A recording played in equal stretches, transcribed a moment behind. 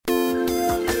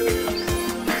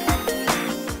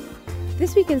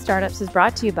This Week in Startups is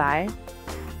brought to you by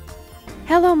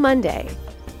Hello Monday,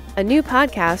 a new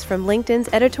podcast from LinkedIn's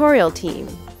editorial team.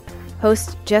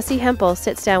 Host Jesse Hempel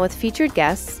sits down with featured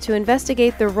guests to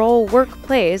investigate the role work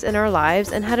plays in our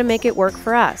lives and how to make it work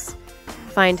for us.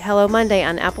 Find Hello Monday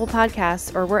on Apple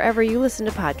Podcasts or wherever you listen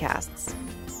to podcasts.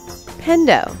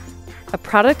 Pendo, a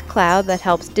product cloud that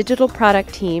helps digital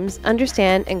product teams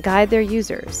understand and guide their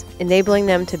users, enabling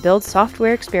them to build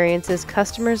software experiences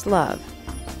customers love.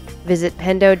 Visit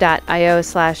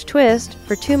pendo.io/twist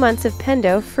for 2 months of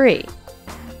Pendo free.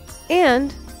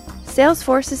 And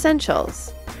Salesforce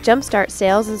Essentials. Jumpstart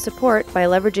sales and support by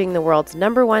leveraging the world's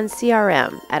 #1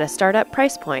 CRM at a startup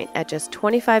price point at just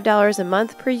 $25 a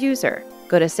month per user.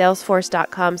 Go to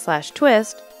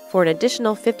salesforce.com/twist for an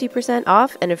additional 50%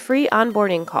 off and a free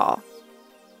onboarding call.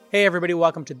 Hey, everybody.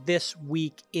 Welcome to This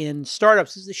Week in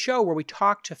Startups. This is the show where we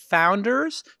talk to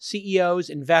founders,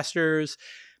 CEOs, investors,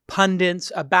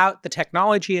 pundits about the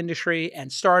technology industry and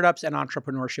startups and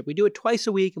entrepreneurship. We do it twice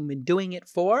a week, and we've been doing it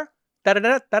for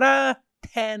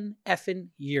 10 effing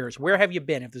years. Where have you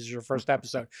been if this is your first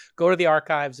episode? Go to the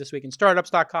archives,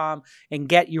 thisweekinstartups.com, and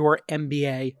get your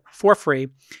MBA for free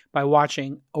by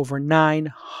watching over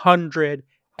 900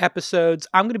 episodes.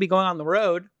 I'm going to be going on the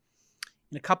road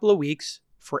in a couple of weeks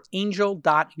for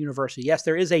Angel.University. Yes,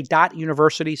 there is a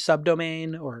 .university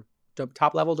subdomain or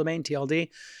top-level domain,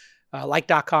 TLD, like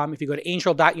 .com. If you go to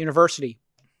Angel.University,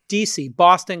 DC,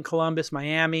 Boston, Columbus,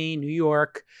 Miami, New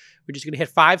York, we're just going to hit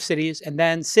 5 cities, and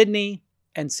then Sydney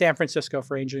and San Francisco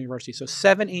for Angel University. So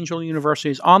 7 Angel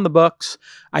Universities on the books.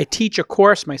 I teach a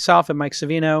course, myself and Mike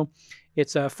Savino.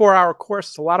 It's a 4-hour course.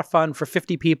 It's a lot of fun for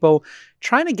 50 people,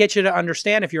 trying to get you to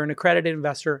understand, if you're an accredited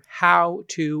investor, how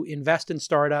to invest in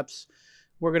startups.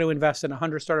 We're going to invest in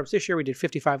 100 startups this year. We did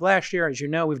 55 last year. As you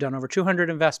know, we've done over 200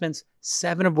 investments,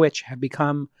 7 of which have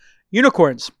become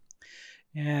unicorns.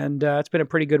 And it's been a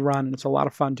pretty good run, and it's a lot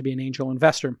of fun to be an angel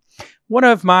investor. One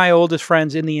of my oldest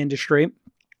friends in the industry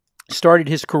started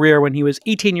his career when he was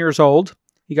 18 years old.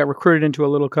 He got recruited into a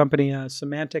little company,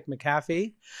 Semantic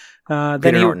McAfee.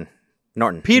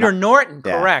 Peter Norton,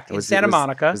 correct, in Santa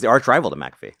Monica. It was the arch rival to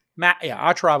McAfee.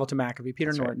 Arch rival to McAfee,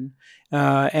 Peter That's Norton.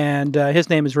 Right. And his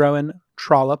name is Rowan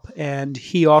Trollope. And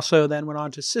he also then went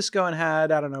on to Cisco and had,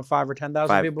 5,000 or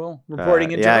 10,000 people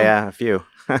reporting into him. Yeah, a few.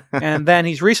 And then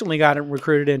he's recently gotten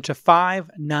recruited into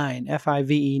Five9,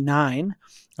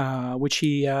 Five9, which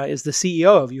he is the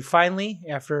CEO of. You finally,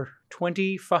 after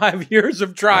 25 years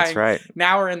of trying, That's right.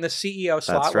 Now we're in the CEO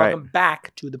slot. That's right. Welcome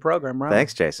back to the program, Rowan.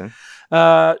 Thanks, Jason.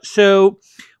 So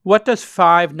what does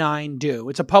Five9 do?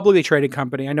 It's a publicly traded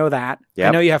company. I know that. Yep.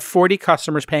 I know you have 40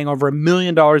 customers paying over $1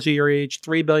 million a year each,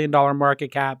 $3 billion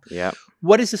market cap. Yep.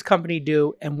 What does this company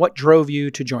do, and what drove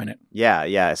you to join it?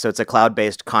 Yeah. So it's a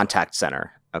cloud-based contact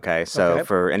center. Okay. So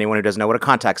for anyone who doesn't know what a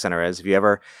contact center is, if you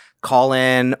ever call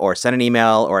in or send an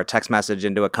email or a text message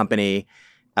into a company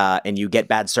and you get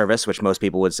bad service, which most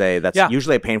people would say that's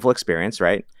usually a painful experience,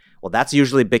 right? Well, that's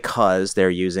usually because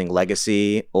they're using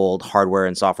legacy, old hardware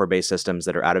and software-based systems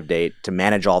that are out of date to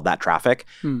manage all of that traffic.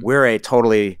 We're a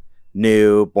totally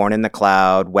new, born in the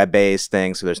cloud, web-based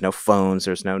thing. So there's no phones,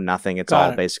 there's no nothing. It's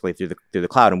all basically through the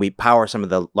cloud, and we power some of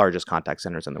the largest contact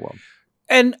centers in the world.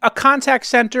 And a contact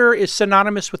center is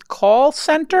synonymous with call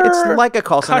center? It's like a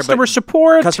call center, customer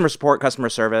support, customer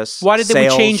service. Why did we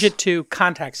change it to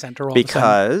contact center all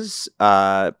because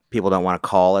people don't want to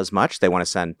call as much. They want to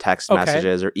send text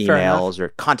messages or emails or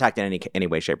contact in any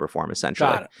way, shape, or form,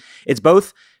 essentially. Got it. It's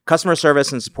both customer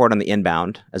service and support on the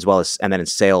inbound, as well as, and then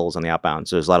it's sales on the outbound.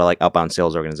 So there's a lot of like outbound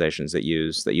sales organizations that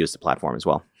use the platform as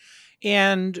well.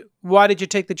 And why did you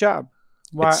take the job?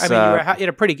 Why? You had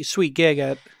a pretty sweet gig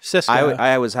at Cisco.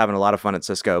 I was having a lot of fun at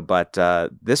Cisco, but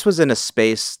this was in a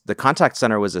space, the contact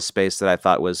center was a space that I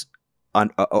thought was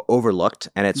overlooked.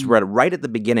 And it's right at the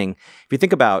beginning. If you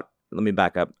think about, let me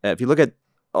back up. If you look at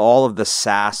all of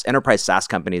the enterprise SaaS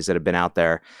companies that have been out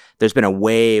there, there's been a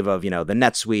wave of, the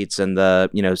NetSuites and the,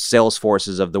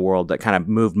 Salesforces of the world that kind of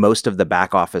moved most of the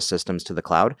back office systems to the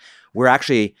cloud. We're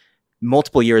actually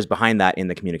multiple years behind that in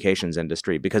the communications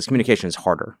industry because communication is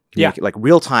harder. Like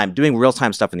doing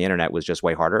real-time stuff on the internet was just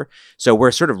way harder. So we're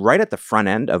sort of right at the front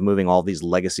end of moving all these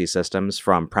legacy systems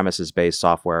from premises-based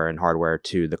software and hardware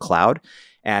to the cloud.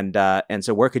 And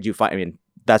so where could you find,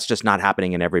 that's just not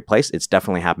happening in every place. It's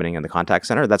definitely happening in the contact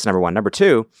center. That's number one. Number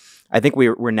two, I think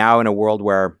we're now in a world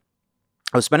where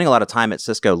I was spending a lot of time at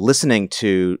Cisco listening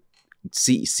to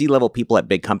C-level people at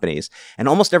big companies. And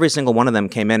almost every single one of them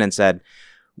came in and said,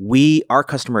 our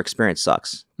customer experience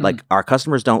sucks. Like our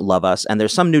customers don't love us, and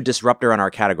there's some new disruptor on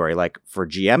our category. Like for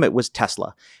GM, it was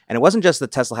Tesla, and it wasn't just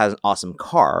that Tesla has an awesome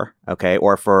car, okay,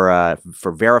 or for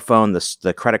Verifone,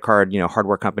 the credit card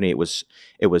hardware company, it was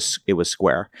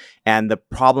Square. And the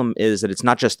problem is that it's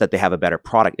not just that they have a better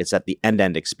product; it's that the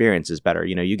end-to-end experience is better.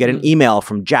 You get an email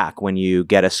from Jack when you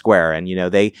get a Square, and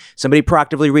somebody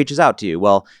proactively reaches out to you.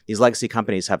 Well, these legacy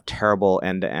companies have terrible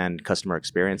end-to-end customer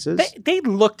experiences. They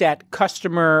looked at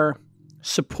customer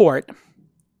support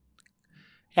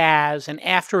as an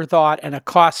afterthought and a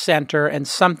cost center and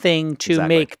something to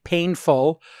make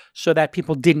painful so that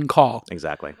people didn't call.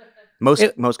 Exactly.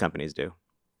 Most companies do.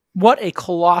 What a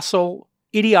colossal,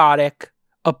 idiotic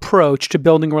approach to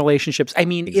building relationships. I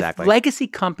mean, if legacy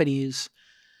companies...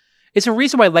 It's a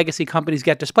reason why legacy companies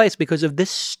get displaced because of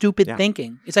this stupid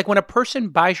thinking. It's like when a person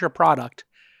buys your product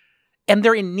and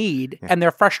they're in need and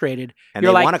they're frustrated. And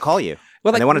they want to call you.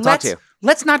 Well, and they want to talk to you.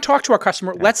 Let's not talk to our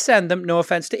customer. Yeah. Let's send them, no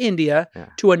offense, to India,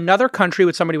 to another country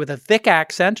with somebody with a thick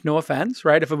accent, no offense,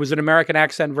 right? If it was an American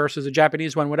accent versus a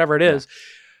Japanese one, whatever it is,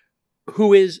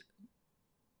 who is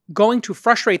going to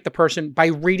frustrate the person by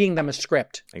reading them a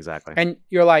script. Exactly. And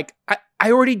you're like,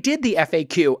 I already did the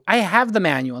FAQ. I have the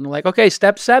manual. And they're like, okay,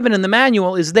 step 7 in the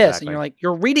manual is this. Exactly. And you're like,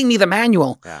 you're reading me the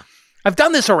manual. Yeah. I've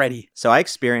done this already. So I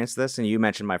experienced this, and you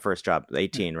mentioned my first job,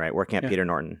 18, right? Working at Peter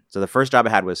Norton. So the first job I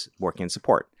had was working in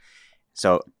support.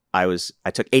 So I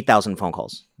took 8,000 phone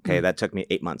calls. Okay, that took me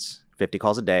 8 months, 50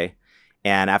 calls a day.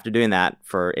 And after doing that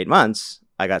for 8 months,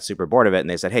 I got super bored of it, and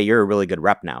they said, hey, you're a really good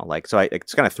rep now.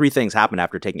 It's kind of 3 things happened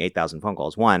after taking 8,000 phone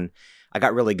calls. One, I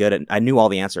got really good at, I knew all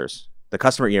the answers. The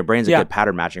customer, brain's a good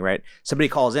pattern matching, right? Somebody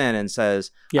calls in and says,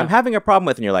 I'm having a problem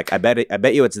with, and you're like, I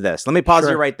bet you it's this. Let me pause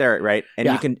you right there, right? And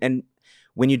you can, and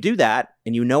when you do that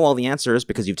and you know all the answers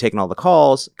because you've taken all the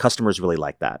calls, customers really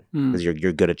like that because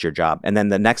you're good at your job. And then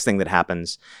the next thing that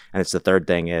happens, and it's the third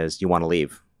thing, is you want to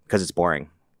leave because it's boring.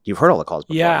 You've heard all the calls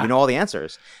before. Yeah. You know all the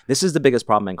answers. This is the biggest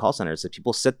problem in call centers, that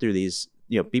people sit through these,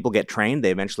 people get trained. They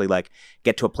eventually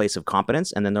get to a place of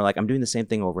competence, and then they're like, I'm doing the same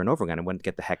thing over and over again. I want to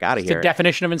get the heck out of here. It's the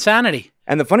definition of insanity.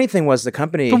 And the funny thing was the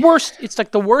company... It's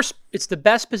the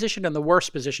best position and the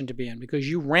worst position to be in, because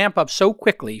you ramp up so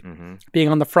quickly being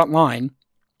on the front line,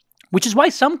 which is why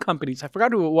some companies, I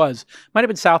forgot who it was, might have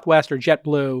been Southwest or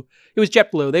JetBlue. It was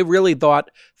JetBlue. They really thought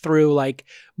through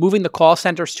moving the call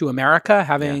centers to America,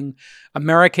 having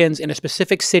Americans in a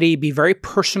specific city be very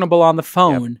personable on the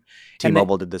phone. Yep.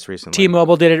 T-Mobile did this recently.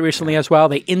 T-Mobile did it recently as well.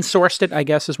 They insourced it, I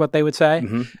guess is what they would say,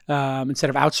 instead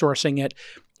of outsourcing it.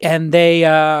 And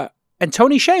they... And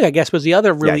Tony Hsieh, I guess, was the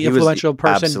other really influential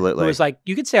person who was like,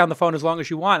 you could stay on the phone as long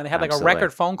as you want. And they had a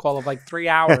record phone call of 3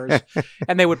 hours.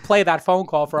 And they would play that phone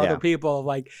call for other people.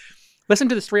 Listen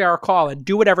to this 3-hour call and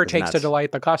do whatever it takes to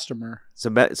delight the customer. So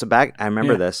back, I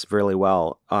remember this really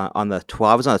well. I was on the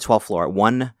 12th floor at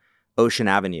 1 Ocean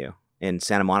Avenue in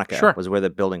Santa Monica was where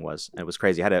the building was. And it was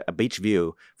crazy. I had a beach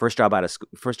view. First job out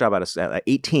of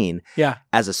 18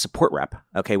 as a support rep,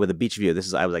 with a beach view.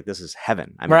 I was like, this is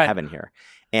heaven. I'm in heaven here.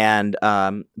 And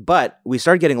but we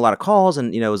started getting a lot of calls,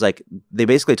 and it was like they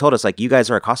basically told us, you guys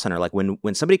are a cost center.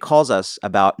 When somebody calls us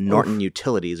about Norton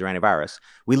Utilities or antivirus,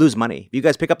 we lose money. If you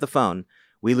guys pick up the phone,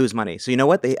 we lose money. So you know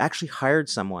what? They actually hired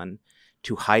someone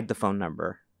to hide the phone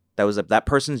number. That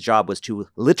person's job was to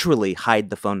literally hide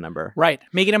the phone number. Right.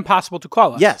 Make it impossible to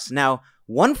call us. Yes. Now,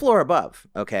 one floor above,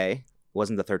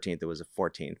 wasn't the 13th, it was the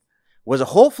 14th, was a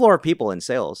whole floor of people in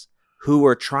sales who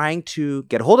were trying to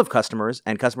get a hold of customers,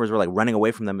 and customers were running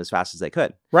away from them as fast as they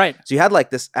could. Right. So you had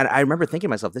this, and I remember thinking to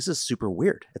myself, this is super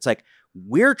weird. It's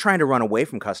we're trying to run away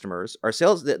from customers. Our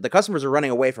sales, the customers are running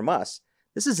away from us.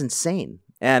 This is insane.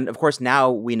 And of course,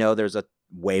 now we know there's a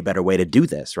way better way to do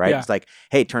this, right? Yeah. It's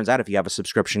hey, it turns out if you have a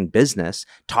subscription business,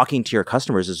 talking to your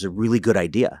customers is a really good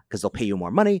idea because they'll pay you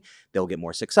more money, they'll get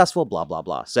more successful, blah, blah,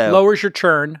 blah. So lowers your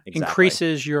churn,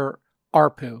 increases your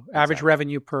ARPU, average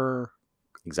revenue per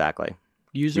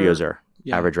user.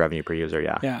 Average revenue per user.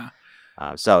 Yeah.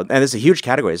 And it's a huge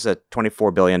category. It's a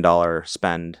 $24 billion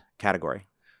spend category.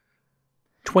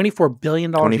 $24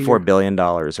 billion. $24 billion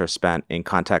are spent in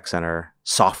contact center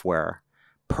software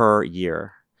per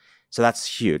year. So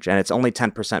that's huge, and it's only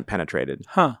 10% penetrated.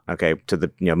 Okay, to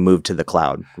the move to the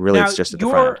cloud. Really, now, it's just at the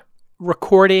front end.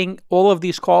 Recording all of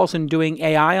these calls and doing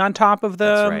AI on top of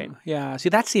them. That's right. Yeah. See,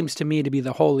 that seems to me to be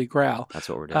the holy grail. That's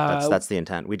what we're doing. That's the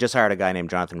intent. We just hired a guy named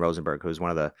Jonathan Rosenberg, who's one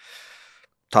of the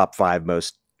top 5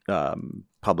 most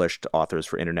published authors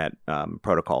for internet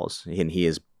protocols, and he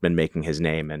has been making his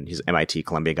name. And he's an MIT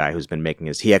Columbia guy who's been making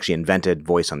he actually invented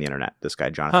voice on the internet. This guy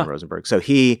Jonathan Rosenberg. So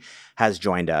he has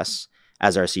joined us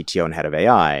as our CTO and head of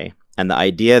AI. And the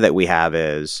idea that we have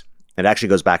is, it actually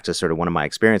goes back to sort of one of my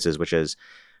experiences, which is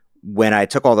when I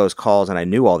took all those calls and I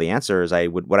knew all the answers, they're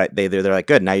like,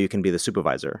 good, now you can be the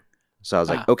supervisor. So I was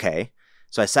like, okay.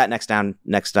 So I sat next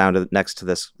to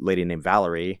this lady named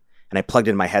Valerie, and I plugged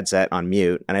in my headset on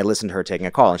mute, and I listened to her taking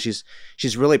a call. And she's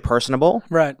really personable,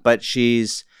 right? But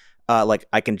she's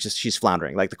she's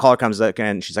floundering. Like the caller comes up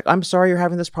and she's like, I'm sorry you're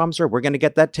having this problem, sir. We're going to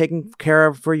get that taken care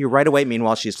of for you right away.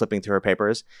 Meanwhile, she's flipping through her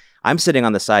papers. I'm sitting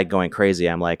on the side going crazy.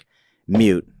 I'm like,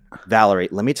 mute. Valerie,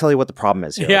 let me tell you what the problem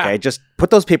is here. Yeah. Okay, just put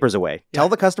those papers away. Tell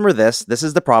the customer this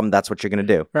is the problem. That's what you're going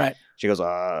to do. Right. She goes,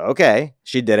 okay.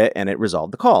 She did it and it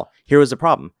resolved the call. Here was the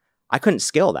problem. I couldn't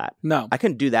scale that. No. I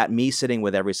couldn't do that, me sitting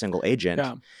with every single agent.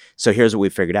 Yeah. So here's what we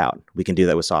figured out. We can do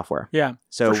that with software. Yeah,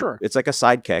 so for sure. It's like a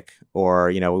sidekick, or,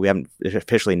 we haven't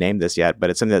officially named this yet, but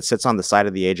it's something that sits on the side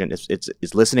of the agent. It's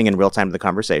listening in real time to the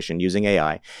conversation using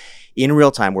AI. In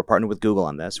real time, we're partnered with Google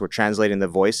on this. We're translating the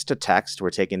voice to text. We're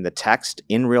taking the text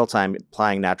in real time,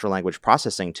 applying natural language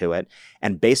processing to it.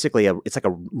 And basically, it's like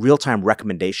a real-time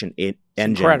recommendation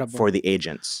engine for the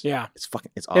agents. Yeah.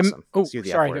 It's awesome.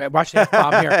 Sorry. Watch that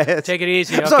bomb here. Take it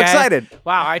easy, okay? I'm so excited.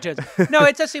 Wow, I just... No,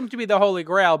 it does seem to be the holy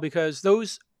grail, because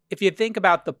if you think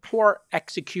about the poor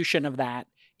execution of that,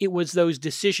 it was those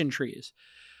decision trees.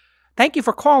 Thank you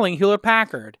for calling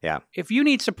Hewlett-Packard. Yeah. If you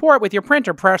need support with your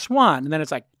printer, press 1. And then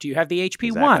it's like, do you have the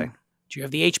HP 1? Do you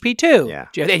have the HP 2? Yeah.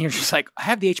 And you're just like, I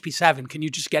have the HP 7. Can you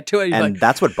just get to it? And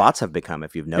that's what bots have become,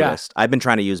 if you've noticed. Yeah. I've been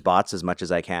trying to use bots as much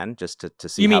as I can just to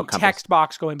see how You mean text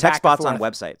box going back text bots and on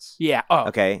forth. websites. Yeah. Oh.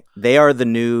 Okay. They are the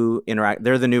new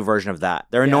they're the new version of that.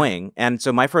 They're annoying. And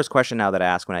so my first question now that I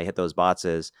ask when I hit those bots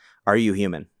is, are you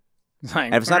human?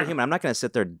 And if it's not a human, I'm not going to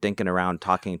sit there dinking around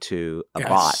talking to a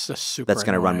bot that's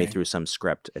going to run me through some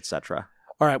script, etc.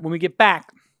 All right. When we get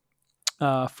back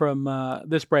from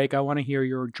this break, I want to hear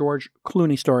your George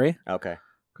Clooney story. Okay.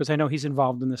 Because I know he's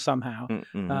involved in this somehow.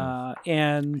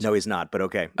 And no, he's not, but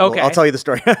okay. Okay. I'll tell you the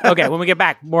story. Okay. When we get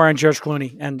back, more on George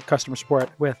Clooney and customer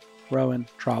support with Rowan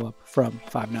Trollope from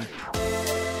Five9.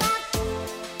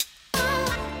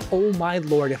 Oh my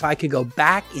Lord, if I could go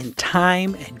back in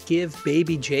time and give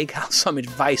baby Jake some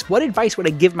advice, what advice would I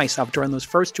give myself during those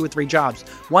first 2 or 3 jobs?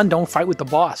 1, don't fight with the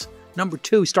boss. Number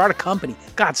 2, start a company.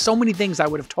 God, so many things I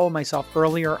would have told myself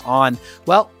earlier on.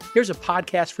 Well, here's a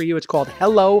podcast for you. It's called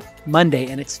Hello Monday,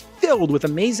 and it's filled with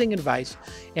amazing advice.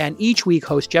 And each week,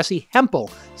 host Jesse Hempel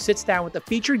sits down with a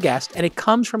featured guest, and it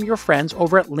comes from your friends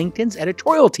over at LinkedIn's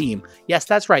editorial team. Yes,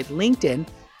 that's right. LinkedIn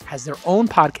has their own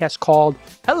podcast called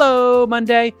Hello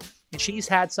Monday, and she's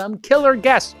had some killer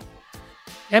guests.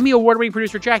 Emmy Award-winning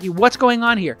producer Jackie, what's going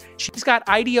on here? She's got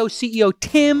IDEO CEO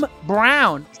Tim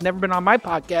Brown. He's never been on my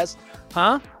podcast,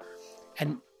 huh?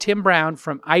 And Tim Brown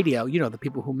from IDEO, the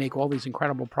people who make all these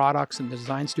incredible products and the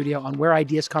design studio, on where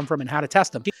ideas come from and how to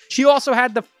test them. She also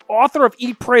had the author of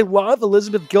Eat, Pray, Love,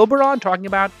 Elizabeth Gilbert, on, talking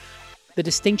about the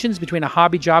distinctions between a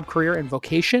hobby, job, career, and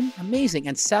vocation. Amazing.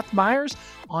 And Seth Meyers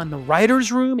on the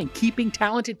writer's room and keeping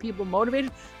talented people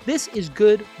motivated. This is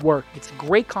good work. It's a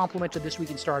great compliment to This Week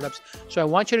in Startups. So I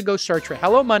want you to go search for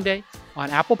Hello Monday on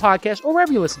Apple Podcasts or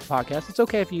wherever you listen to podcasts. It's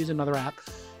okay if you use another app.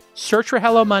 Search for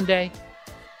Hello Monday,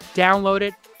 download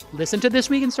it, listen to This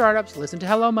Week in Startups, listen to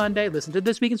Hello Monday, listen to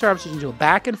This Week in Startups. You can do it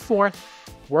back and forth,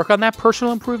 work on that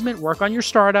personal improvement, work on your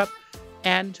startup,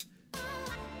 and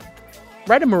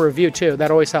write them a review, too.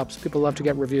 That always helps. People love to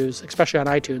get reviews, especially on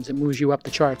iTunes. It moves you up the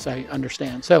charts, I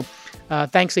understand. So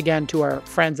thanks again to our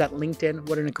friends at LinkedIn.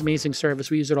 What an amazing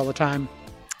service. We use it all the time.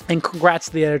 And congrats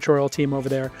to the editorial team over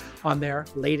there on their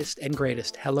latest and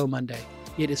greatest Hello Monday.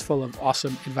 It is full of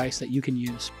awesome advice that you can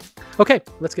use. Okay,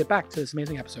 let's get back to this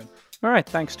amazing episode. All right,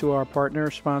 thanks to our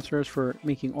partner sponsors for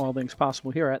making all things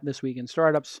possible here at This Week in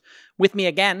Startups. With me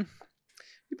again.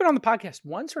 You've been on the podcast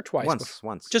once or twice?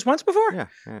 Once. Just once before? Yeah,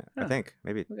 I think.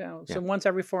 Maybe. So once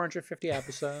every 450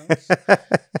 episodes. You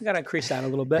got to increase that a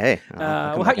little bit. Hey,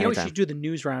 we should do the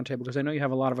news roundtable, because I know you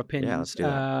have a lot of opinions. Yeah, let's do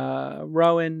that.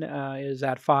 Rowan is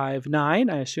at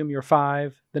Five9. I assume you're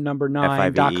 5, the number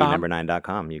 9.com.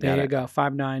 number9.com. There you go,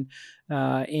 Five9.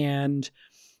 And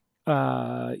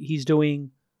he's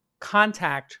doing Cloud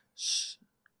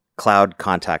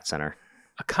Contact Center.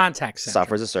 A contact center.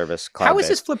 Software as a service. Cloud-based. How is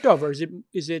this flipped over? Is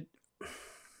it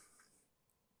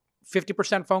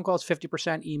 50% phone calls,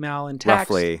 50% email and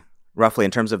text? Roughly in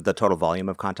terms of the total volume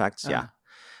of contacts. Yeah.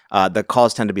 The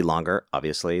calls tend to be longer,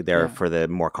 obviously. They're for the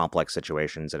more complex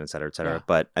situations and et cetera, et cetera. Yeah.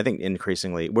 But I think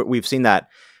increasingly, we've seen that.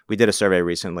 We did a survey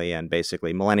recently, and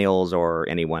basically millennials or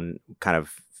anyone kind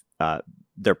of,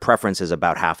 their preference is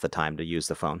about half the time to use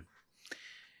the phone.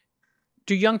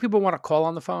 Do young people want to call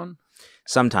on the phone?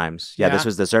 Sometimes. Yeah, this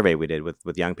was the survey we did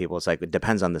with young people. It's like, it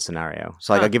depends on the scenario.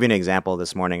 So I'll give you an example.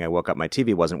 This morning I woke up, my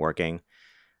TV wasn't working.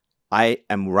 I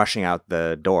am rushing out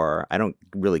the door. I don't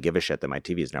really give a shit that my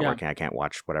TV is not Yeah. working. I can't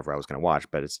watch whatever I was going to watch,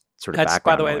 but it's sort of That's, by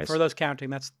background the way, noise. for those counting,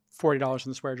 that's $40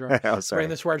 in the swear jar. Oh, sorry. Bring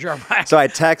the swear jar back. So I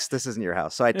text, this isn't your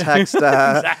house. So I text.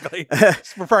 Exactly.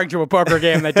 It's referring to a poker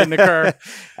game that didn't occur.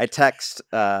 I text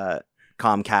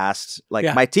Comcast, like,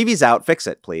 Yeah. my TV's out, fix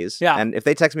it, please. Yeah. And if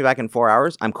they text me back in 4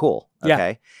 hours, I'm cool. Yeah.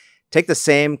 Okay. Take the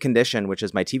same condition, which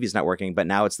is my TV's not working, but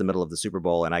now it's the middle of the Super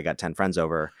Bowl and I got 10 friends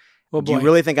over. Oh, Do you boy.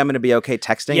 really think I'm going to be okay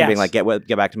texting Yes. and being like, get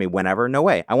back to me whenever? No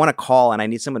way. I want to call and I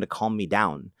need someone to calm me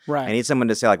down. Right. I need someone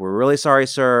to say, like, we're really sorry,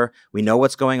 sir. We know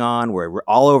what's going on. We're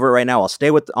all over it right now. I'll stay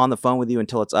on the phone with you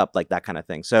until it's up, like that kind of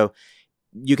thing. So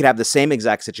you could have the same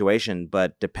exact situation,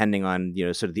 but depending on,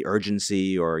 sort of the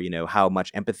urgency or, how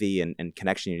much empathy and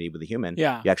connection you need with a human,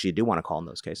 Yeah. you actually do want to call in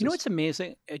those cases. You know what's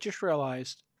amazing? I just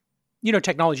realized,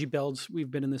 technology builds. We've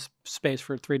been in this space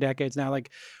for 3 decades now. Like,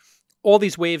 all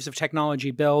these waves of technology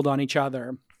build on each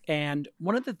other. And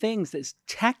one of the things is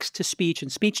text to speech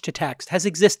and speech to text has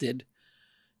existed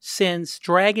since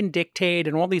Dragon Dictate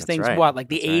and all these That's things, right. like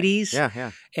the That's right. 80s? Yeah,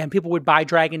 yeah. And people would buy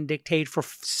Dragon Dictate for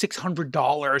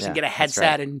 $600 Yeah, and get a that's headset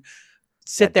right. and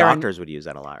sit there. Doctors would use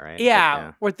that a lot, right?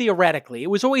 Yeah, or theoretically. It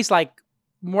was always like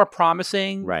more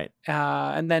promising. Right.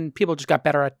 And then people just got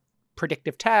better at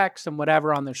predictive text and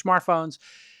whatever on their smartphones.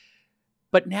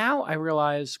 But now I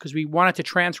realize, because we wanted to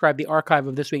transcribe the archive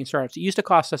of This Week in Startups, it used to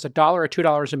cost us $1 or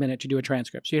 $2 a minute to do a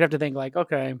transcript. So you'd have to think like,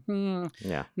 okay,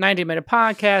 90-minute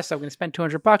podcast, I'm going to spend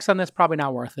 $200 on this, probably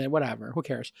not worth it, whatever, who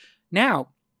cares? Now,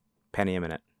 Penny a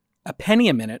minute. a penny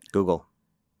a minute Google.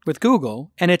 with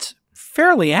Google, and it's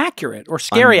fairly accurate or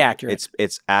scary accurate,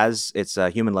 It's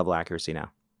human level accuracy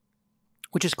now.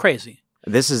 which is crazy.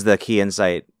 This is the key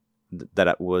insight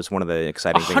that was one of the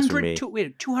exciting things for me.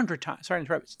 200 times. Sorry to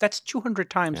interrupt. That's 200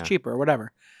 times Yeah. cheaper or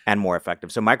whatever. And more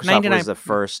effective. So Microsoft 99 was the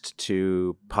first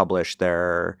to publish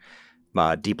their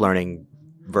deep learning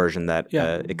version that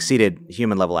exceeded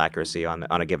human level accuracy on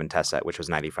a given test set, which was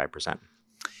 95%.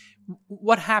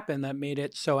 What happened that made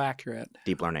it so accurate?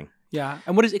 Deep learning. Yeah.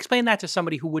 And explain that to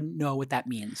somebody who wouldn't know what that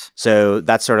means. So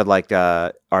that's sort of like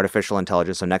artificial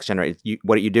intelligence. So next generation,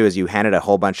 what you do is you hand it a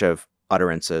whole bunch of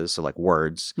utterances, so like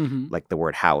words, like the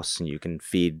word house, and you can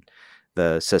feed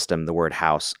the system the word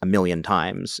house 1,000,000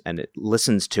 times, and it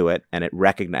listens to it, and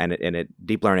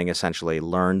deep learning essentially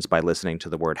learns by listening to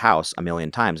the word house 1,000,000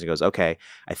 times. It goes, okay,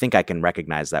 I think I can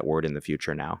recognize that word in the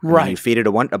future now. And Right. then you feed it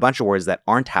a bunch of words that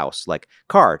aren't house, like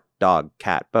car, dog,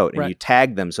 cat, boat, and Right. you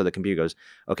tag them so the computer goes,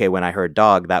 okay, when I heard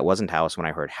dog, that wasn't house. When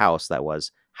I heard house, that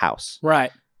was house.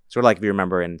 Right. Sort of like if you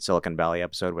remember in Silicon Valley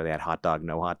episode where they had hot dog,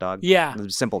 no hot dog. Yeah. It was a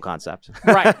simple concept.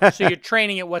 Right. So you're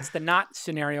training it what's the not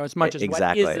scenario as much as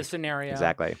Exactly. what is the scenario.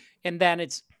 Exactly. And then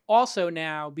it's also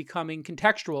now becoming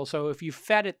contextual. So if you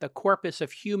fed it the corpus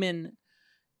of human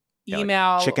Yeah, like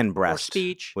email chicken or breast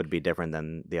speech. would be different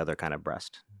than the other kind of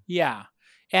breast. Yeah.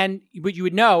 But you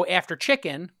would know after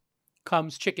chicken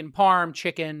comes chicken parm,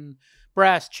 chicken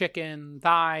breast, chicken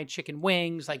thigh, chicken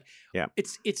wings. Like, Yeah.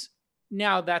 It's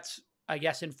now that's, I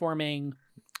guess, informing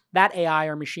that AI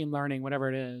or machine learning, whatever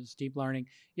it is, deep learning,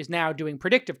 is now doing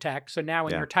predictive text. So now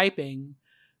when Yeah. you're typing,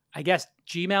 I guess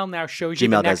Gmail now shows you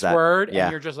Gmail the does next that. word, Yeah.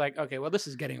 and you're just like, okay, well, this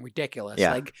is getting ridiculous.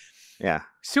 Yeah. Like, Yeah.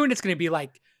 soon it's going to be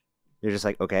like, You're just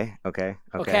like, okay. okay,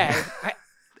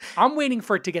 I'm waiting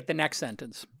for it to get the next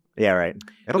sentence. Yeah, right.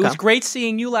 It was great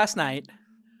seeing you last night.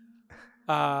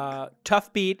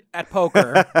 Tough beat at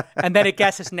poker, and then it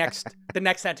guesses the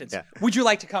next sentence. Yeah. Would you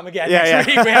like to come again Yeah, next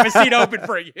yeah. week? We have a seat open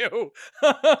for you.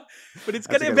 But it's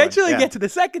going a to good eventually one. Yeah. get to the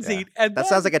second Yeah. seat. And That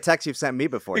sounds like a text you've sent me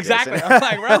before. exactly. Jason. I'm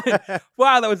like, Rowan,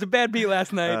 wow, that was a bad beat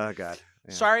last night. Oh, God.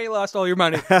 Yeah. Sorry you lost all your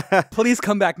money. Please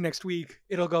come back next week.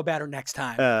 It'll go better next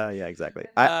time. Yeah, exactly.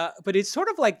 But it's sort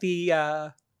of like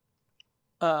the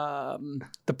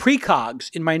precogs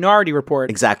in Minority Report.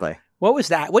 Exactly. What was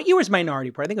that? What year was Minority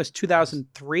Report? I think it was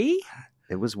 2003.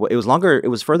 It was longer. It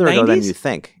was further ago than 90s? you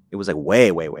think. It was like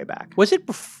way, way, way back. Was it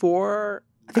before?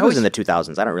 I think it was in the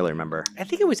 2000s. I don't really remember. I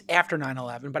think it was after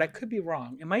 9/11, but I could be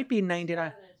wrong. It might be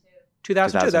 99.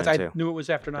 2002. That's I 2002. knew it was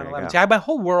after There you 9/11. go. See, my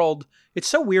whole world. It's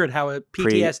so weird how a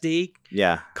PTSD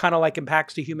Yeah. kind of like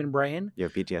impacts the human brain. You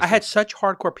have PTSD. I had such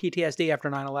hardcore PTSD after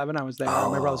 9/11. I was there.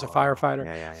 My brother's a firefighter.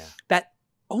 Yeah. That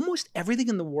almost everything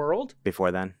in the world,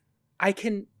 Before then? I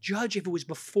can judge if it was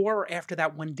before or after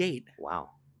that one date.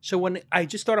 Wow. So when I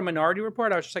just thought of Minority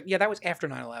Report, I was just like, yeah, that was after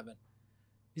 9/11.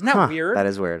 Isn't that weird? That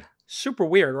is weird. Super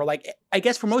weird. Or like, I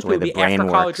guess for most the way people, it'd the be after brain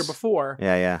college or works. before.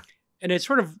 Yeah. And it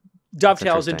sort of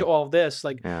dovetails into interesting. all of this,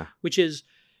 like, Yeah. which is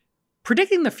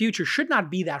predicting the future should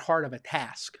not be that hard of a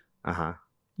task. Uh-huh.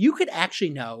 You could actually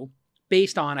know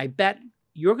based on, I bet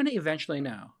you're going to eventually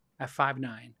know at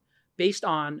Five9, based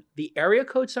on the area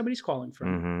code somebody's calling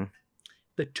from,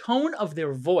 the tone of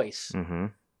their voice,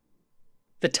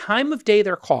 the time of day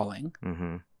they're calling,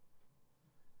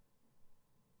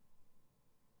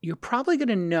 you're probably going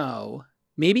to know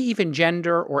maybe even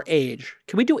gender or age.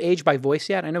 Can we do age by voice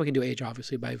yet? I know we can do age,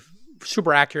 obviously, by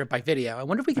super accurate by video. I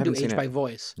wonder if we can do age by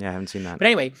voice. Yeah, I haven't seen that. But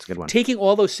anyway, it's a good one. Taking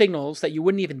all those signals that you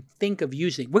wouldn't even think of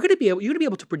using, you're going to be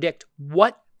able to predict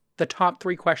what the top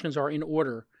 3 questions are in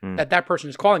order that person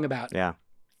is calling about. Yeah.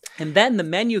 And then the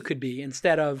menu could be,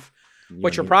 instead of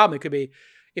what's your problem, it could be,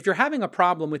 if you're having a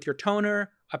problem with your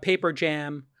toner, a paper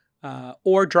jam,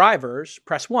 or drivers,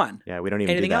 press 1. Yeah, we don't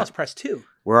even Anything do that. else, press 2.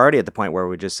 We're already at the point where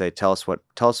we just say, tell us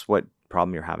what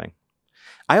problem you're having.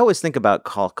 I always think about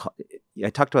I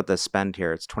talked about the spend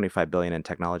here. It's $25 billion in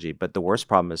technology, but the worst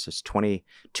problem is there's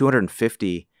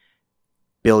 $250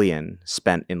 billion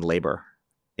spent in labor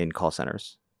in call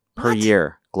centers per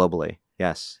year globally.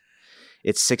 Yes.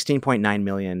 It's 16.9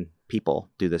 million people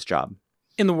do this job.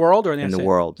 In the world or in the In the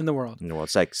world. In the world. In the world.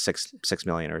 It's like 6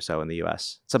 million or so in the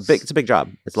US. It's a big job.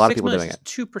 It's a lot of people doing it.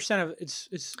 2% of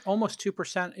it's almost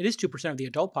 2%. It is 2% of the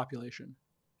adult population.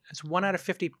 It's 1 out of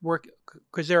 50 work,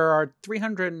 because there are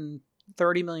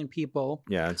 330 million people.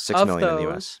 Yeah, and 6 million in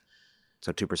the US.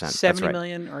 So 2%. 70 right.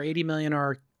 million or 80 million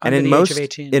are and under the age of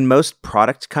 18. In most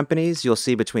product companies, you'll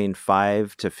see between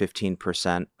 5 to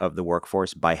 15% of the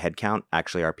workforce by headcount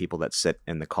actually are people that sit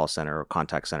in the call center or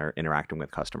contact center interacting with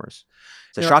customers.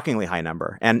 It's a shockingly high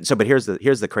number. And so, but here's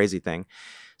the crazy thing.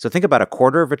 So think about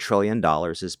 $250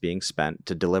 billion is being spent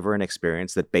to deliver an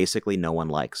experience that basically no one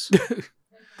likes.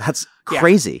 That's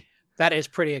crazy. Yeah, that is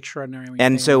pretty extraordinary.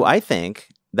 And so I think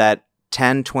that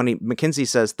 10, 20, McKinsey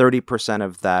says 30%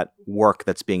 of that work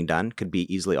that's being done could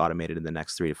be easily automated in the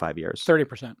next 3 to 5 years.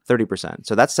 30%. 30%.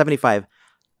 So that's $75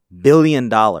 billion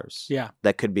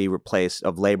that could be replaced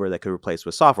of labor that could replace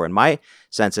with software. And my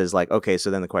sense is like, okay,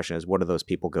 so then the question is, what do those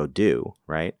people go do,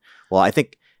 right? Well, I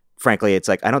think, frankly, it's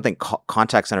like, I don't think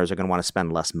contact centers are going to want to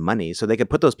spend less money. So they could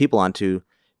put those people onto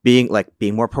being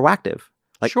more proactive.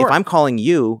 Like if I'm calling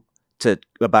you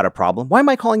about a problem, why am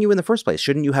I calling you in the first place?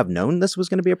 Shouldn't you have known this was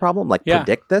going to be a problem? Like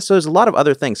predict this? So there's a lot of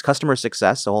other things. Customer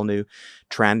success, a whole new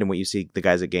trend, and what you see the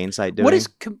guys at Gainsight doing. What is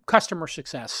customer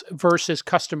success versus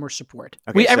customer support?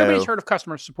 Okay, everybody's heard of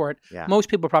customer support. Yeah. Most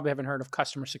people probably haven't heard of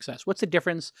customer success. What's the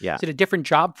difference? Yeah. Is it a different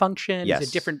job function? Yes. Is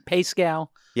it a different pay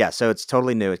scale? Yeah, so it's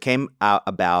totally new. It came out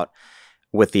about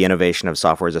with the innovation of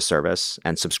software as a service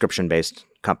and subscription-based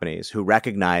companies who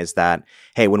recognize that,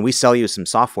 hey, when we sell you some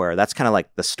software, that's kind of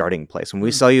like the starting place. When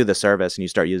we sell you the service and you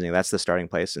start using it, that's the starting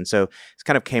place. And so it's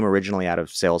kind of came originally out of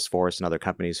Salesforce and other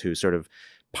companies who sort of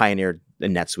pioneered the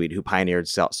NetSuite, who pioneered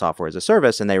software as a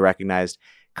service. And they recognized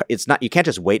it's not, you can't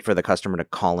just wait for the customer to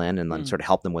call in and then sort of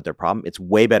help them with their problem. It's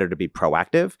way better to be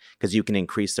proactive because you can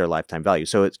increase their lifetime value.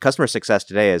 So it's customer success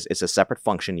today it's a separate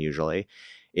function usually.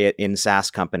 In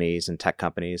SaaS companies and tech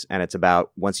companies. And it's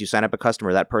about once you sign up a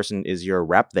customer, that person is your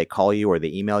rep. They call you or they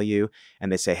email you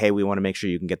and they say, hey, we want to make sure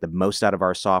you can get the most out of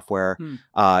our software.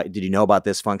 Did you know about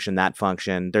this function, that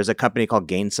function? There's a company called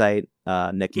Gainsight,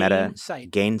 Nick Mehta.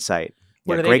 Gainsight.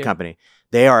 Yeah, great company.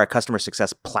 They are a customer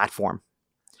success platform.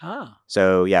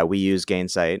 So yeah, we use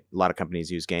Gainsight. A lot of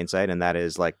companies use Gainsight, and that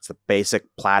is like the basic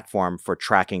platform for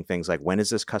tracking things like when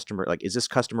is this customer, like is this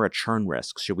customer a churn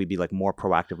risk? Should we be like more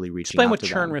proactively reaching out to them? Explain what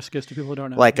churn risk is to people who don't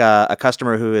know. Like a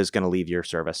customer who is going to leave your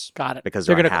service. Got it. Because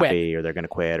they're unhappy or they're going to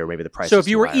quit or maybe the price. So if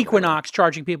you were Equinox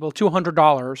charging people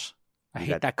 $200, I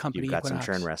hate that company. You've got Equinox.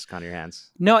 some churn risk on your hands.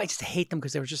 No, I just hate them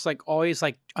because they were just like always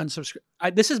like unsubscribe.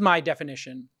 This is my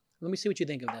definition. Let me see what you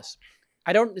think of this.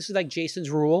 This is like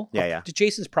Jason's rule. Yeah.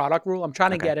 Jason's product rule. I'm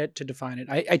trying to get it to define it.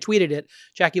 I tweeted it.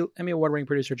 Jackie, Emmy Award-winning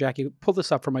producer Jackie, pulled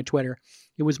this up from my Twitter.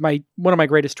 It was one of my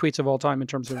greatest tweets of all time in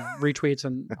terms of retweets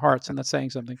and hearts, and that's saying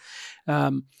something.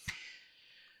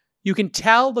 You can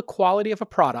tell the quality of a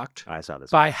product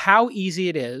by how easy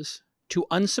it is to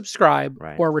unsubscribe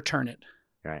or return it.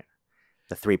 Right.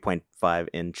 The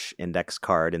 3.5-inch index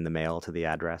card in the mail to the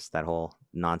address, that whole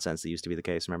nonsense that used to be the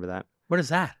case. Remember that? What is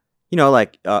that? You know,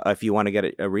 like if you want to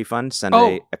get a refund, send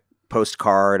a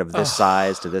postcard of this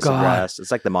size to this address.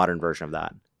 It's like the modern version of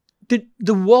that.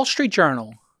 The Wall Street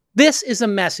Journal. This is a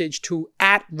message to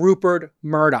 @Rupert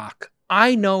Murdoch.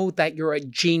 I know that you're a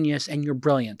genius and you're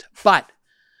brilliant, but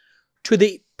to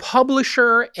the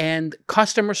publisher and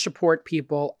customer support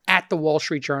people at the Wall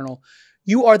Street Journal,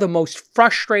 you are the most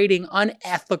frustrating,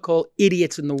 unethical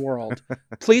idiots in the world.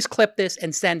 Please clip this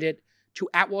and send it to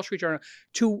 @Wall Street Journal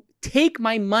to take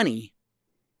my money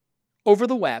over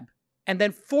the web and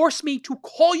then force me to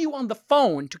call you on the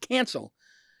phone to cancel.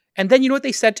 And then you know what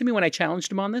they said to me when I challenged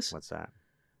them on this? What's that?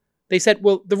 They said,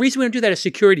 well, the reason we don't do that is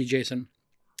security, Jason.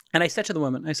 And I said to the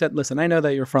woman, I said, listen, I know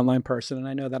that you're a frontline person and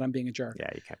I know that I'm being a jerk. Yeah,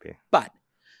 you can't be. But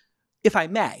if I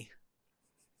may,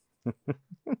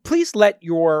 please let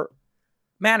your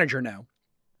manager know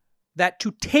that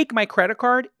to take my credit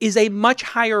card is a much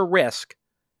higher risk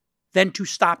than to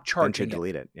stop charging to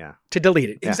delete it. Yeah. To delete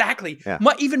it. Yeah. Exactly. Yeah.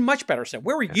 Even much better said.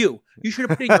 Where were you? You should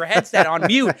have put your headset on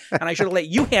mute and I should have let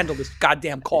you handle this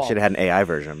goddamn call. You should have had an AI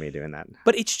version of me doing that.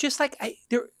 But it's just like,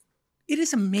 it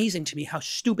is amazing to me how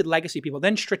stupid legacy people.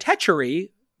 Then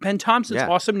Stratechery, Ben Thompson's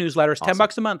awesome newsletter, is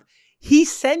 $10 a month. He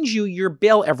sends you your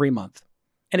bill every month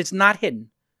and it's not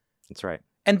hidden. That's right.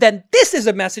 And then this is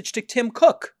a message to Tim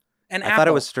Cook. And I thought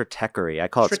it was Stratechery. I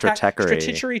call it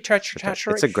Stratechery.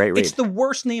 Stratechery. It's a great read. It's the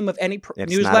worst name of any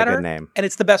newsletter. It's not a good name. And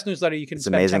it's the best newsletter you can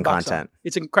spend amazing $10 content. on.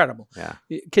 It's incredible. Yeah.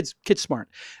 Kids smart.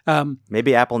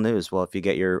 Maybe Apple News. Well, if you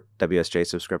get your WSJ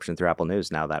subscription through Apple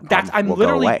News now, that will go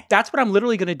away. That's what I'm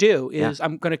literally going to do is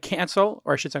I'm going to cancel,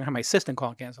 or I should say have my assistant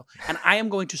call and cancel. And I am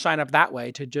going to sign up that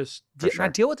way to just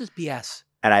not deal with this BS.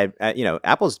 And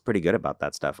Apple's pretty good about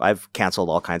that stuff. I've canceled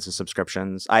all kinds of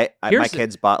subscriptions. My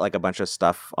kids bought like a bunch of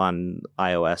stuff on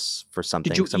iOS for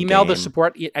something. Did you email the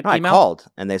support at email? I called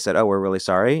and they said, "Oh, we're really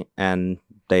sorry," and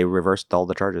they reversed all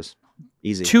the charges.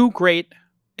 Easy. 2 great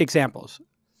examples.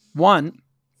 One,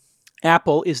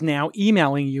 Apple is now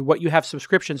emailing you what you have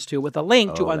subscriptions to with a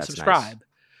link to unsubscribe, nice.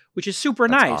 Which is super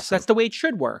nice. Awesome. That's the way it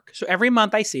should work. So every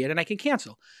month I see it and I can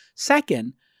cancel.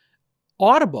 Second,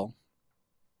 Audible.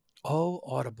 Oh,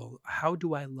 Audible. How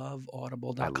do I love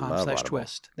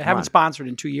audible.com/twist. They haven't sponsored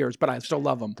in 2 years, but I still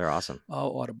love them. They're awesome.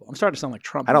 Oh, Audible. I'm starting to sound like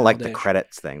Trump. I don't like the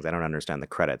credits things. I don't understand the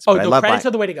credits. Oh, the credits are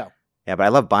the way to go. Yeah, but I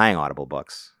love buying Audible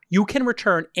books. You can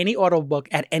return any Audible book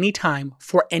at any time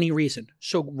for any reason.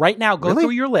 So right now, go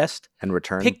through your list. And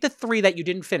return. Pick the 3 that you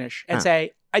didn't finish and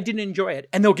say, I didn't enjoy it.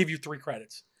 And they'll give you 3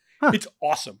 credits. Huh. It's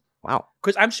awesome. Wow.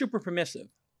 Because I'm super permissive.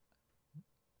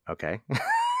 Okay.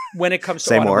 When it comes to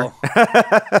Say Audible.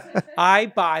 More. I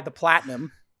buy the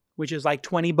Platinum, which is like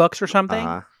 $20 or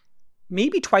something,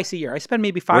 maybe twice a year. I spend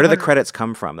maybe $500. Where do the credits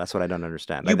come from? That's what I don't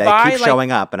understand. They keep showing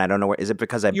up, and I don't know where. Is it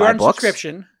because I buy books? You're on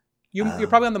subscription. You're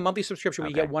probably on the monthly subscription where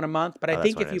you get one a month. But I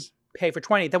think if you pay for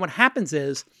 20, then what happens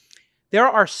is there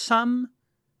are some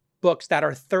books that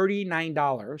are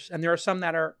 $39, and there are some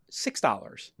that are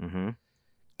 $6. Mm-hmm.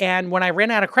 And when I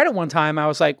ran out of credit one time, I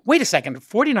was like, wait a second,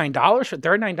 $49 for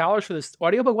 $39 for this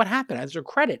audiobook? What happened? There's a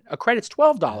credit. A credit's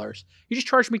 $12. You just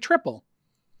charged me triple.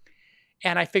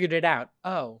 And I figured it out.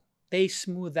 Oh, they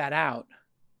smooth that out,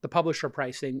 the publisher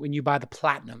pricing, when you buy the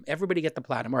Platinum. Everybody get the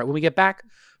Platinum. All right, when we get back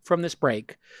from this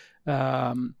break,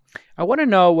 I want to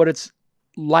know what it's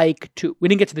like to, we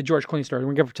didn't get to the George Clooney story.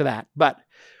 We're going to get to that. But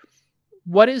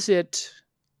what is it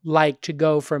like to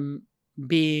go from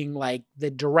being like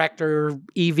the director,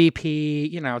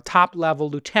 EVP, top level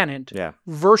lieutenant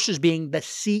versus being the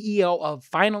CEO of,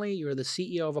 finally, you're the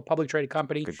CEO of a public traded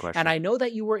company. Good question. And I know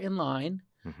that you were in line.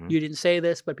 Mm-hmm. You didn't say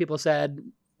this, but people said,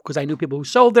 because I knew people who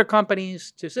sold their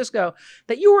companies to Cisco,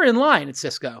 that you were in line at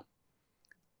Cisco.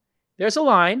 There's a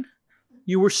line.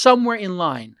 You were somewhere in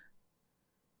line.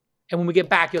 And when we get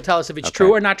back, you'll tell us if it's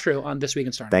true or not true on This Week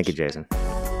in Startups. Thank you, Jason.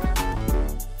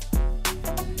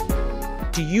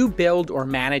 Do you build or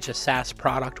manage a SaaS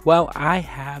product? Well, I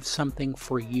have something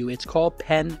for you. It's called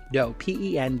Pendo,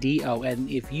 P-E-N-D-O. And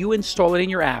if you install it in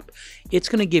your app, it's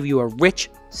going to give you a rich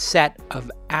set of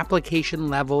application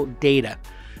level data.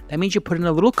 That means you put in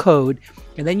a little code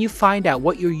and then you find out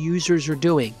what your users are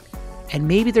doing. And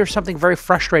maybe there's something very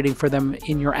frustrating for them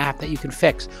in your app that you can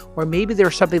fix. Or maybe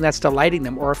there's something that's delighting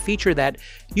them, or a feature that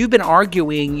you've been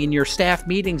arguing in your staff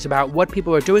meetings about what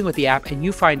people are doing with the app, and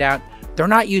you find out they're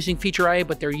not using feature A,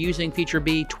 but they're using feature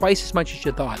B twice as much as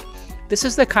you thought. This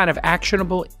is the kind of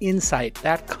actionable insight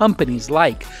that companies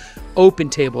like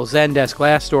OpenTable, Zendesk,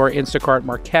 Glassdoor, Instacart,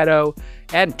 Marketo,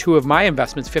 and 2 of my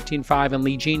investments, 15Five and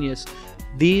Lead Genius,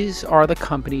 these are the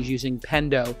companies using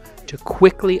Pendo to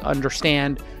quickly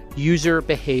understand user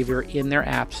behavior in their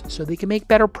apps so they can make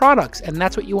better products. And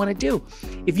that's what you want to do.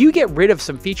 If you get rid of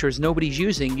some features nobody's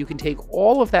using, you can take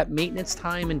all of that maintenance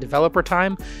time and developer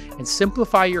time and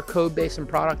simplify your code base and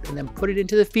product and then put it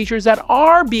into the features that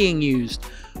are being used.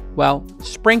 Well,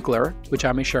 Sprinkler, which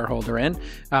I'm a shareholder in,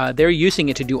 they're using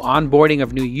it to do onboarding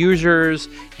of new users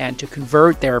and to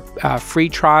convert their free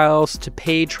trials to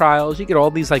paid trials. You get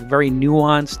all these like very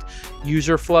nuanced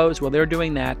user flows. Well, they're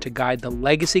doing that to guide the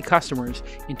legacy customers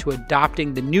into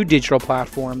adopting the new digital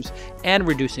platforms and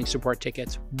reducing support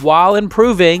tickets while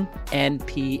improving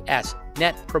NPS,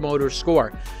 Net Promoter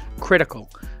Score,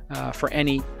 critical for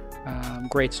any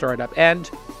great startup. And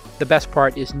The best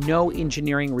part is no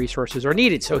engineering resources are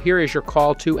needed. So here is your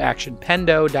call to action,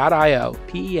 pendo.io,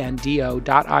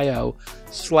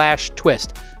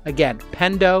 pendo.io/twist. Again,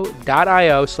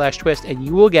 pendo.io/twist, and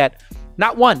you will get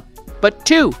not one, but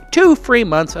two free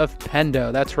months of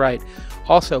Pendo. That's right.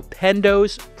 Also,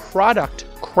 Pendo's Product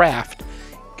Craft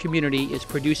community is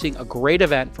producing a great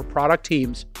event for product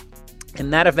teams,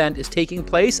 and that event is taking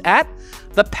place at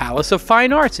the Palace of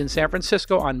Fine Arts in San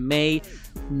Francisco on May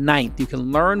 9th. You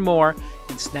can learn more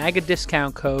and snag a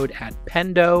discount code at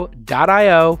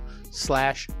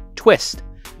pendo.io/twist.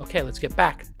 Okay, let's get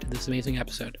back to this amazing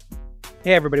episode.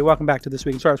 Hey, everybody. Welcome back to This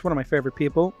Week in Startups. One of my favorite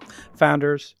people,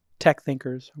 founders, tech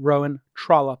thinkers, Rowan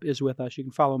Trollope is with us. You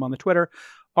can follow him on the Twitter,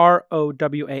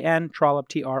 ROWAN, Trollope,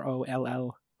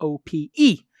 TROLLOPE.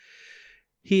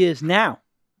 He is now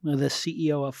the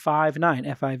CEO of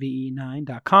Five9,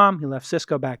 FIVE9.com. He left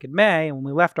Cisco back in May, and when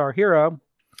we left our hero,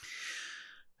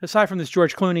 aside from this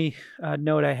George Clooney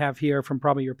note I have here from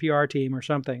probably your PR team or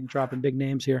something, dropping big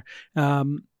names here, how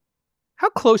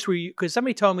close were you? Because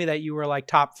somebody told me that you were like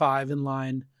top 5 in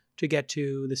line to get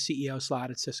to the CEO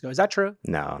slot at Cisco. Is that true?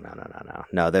 No.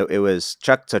 It was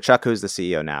Chuck. So Chuck, who's the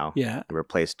CEO now,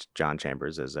 replaced John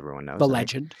Chambers, as everyone knows. The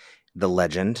legend.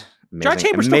 Amazing, John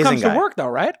Chambers still comes to work, though,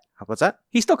 right? What's that?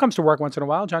 He still comes to work once in a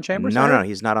while, John Chambers? No,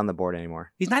 he's not on the board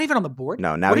anymore. He's not even on the board?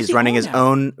 No, now he's running his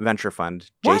own venture fund,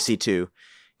 JC2.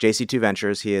 JC2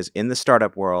 Ventures. He is in the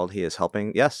startup world. He is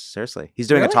helping. Yes, seriously. He's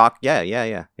doing a talk. Yeah.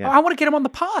 Oh, I want to get him on the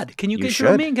pod. Can you get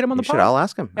him me and get him on the pod? I'll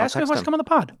ask him. Ask him if he wants to come on the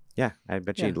pod. Yeah, I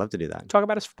bet you'd love to do that. Talk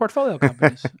about his portfolio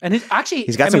companies. And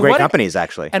he's got some great companies,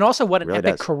 actually. And also what an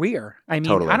epic career. I mean,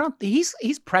 totally.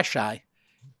 He's press shy.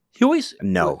 He always...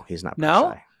 No, he's not press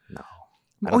shy. No.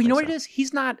 Oh, you know what it is?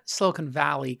 He's not Silicon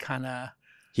Valley kind of...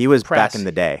 He was back in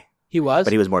the day. He was?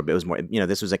 But it was more,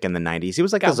 this was like in the 90s. He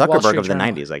was like the Zuckerberg of the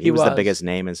 90s. Like he was the biggest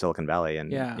name in Silicon Valley.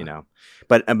 And,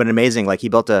 but amazing. Like he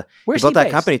built that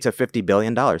company to $50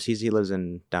 billion. He lives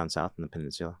down south in the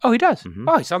peninsula. Oh, he does? Mm-hmm.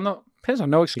 Oh, he's on no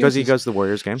excuses. He goes to the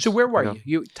Warriors games. So where were you?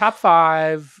 You top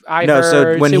 5, I heard.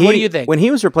 So what do you think? When he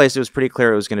was replaced, it was pretty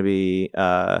clear it was going to be,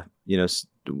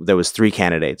 there was 3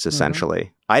 candidates essentially.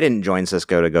 Mm-hmm. I didn't join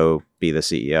Cisco to go be the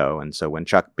CEO. And so when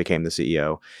Chuck became the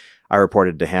CEO, I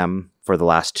reported to him for the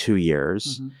last 2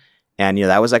 years. Mm-hmm. And,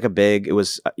 that was like it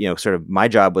was, sort of my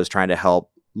job was trying to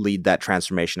help lead that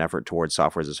transformation effort towards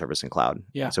software as a service and cloud.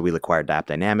 Yeah. So we acquired App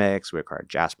Dynamics, we acquired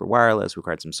Jasper Wireless, we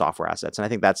acquired some software assets. And I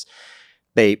think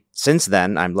since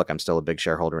then, I'm still a big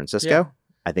shareholder in Cisco. Yeah.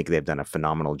 I think they've done a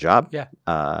phenomenal job. Yeah.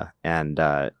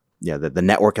 The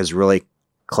network is really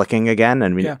clicking again.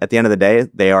 And at the end of the day,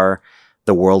 they are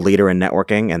the world leader in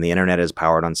networking, and the internet is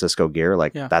powered on Cisco gear.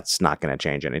 That's not going to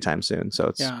change anytime soon. So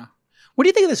it's... Yeah. What do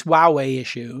you think of this Huawei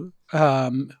issue?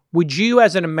 Would you,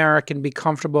 as an American, be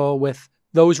comfortable with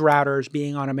those routers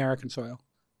being on American soil?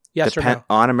 Yes or no?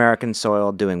 On American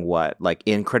soil doing what? Like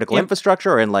in critical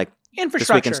infrastructure or in infrastructure? This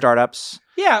Week in Startups?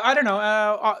 Yeah, I don't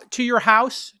know. To your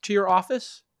house, to your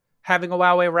office, having a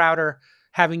Huawei router,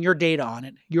 having your data on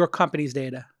it, your company's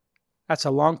data. That's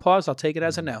a long pause. I'll take it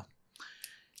as a no.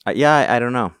 I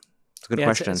don't know. It's a good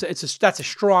question. That's a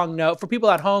strong no. For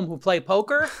people at home who play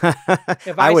poker,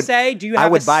 if I say, do you have a set? I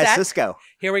would buy Cisco.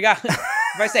 Here we go.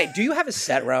 If I say, do you have a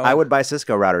set, Rowan? I would buy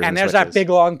Cisco routers and there's switches. That big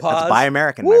long pause. That's buy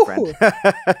American, my friend.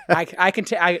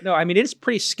 It's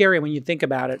pretty scary when you think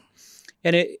about it.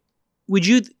 And do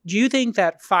you think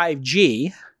that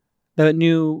 5G, the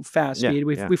new fast speed,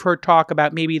 we've heard talk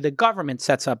about maybe the government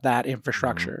sets up that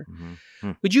infrastructure. Mm-hmm.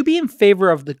 Would you be in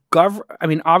favor of the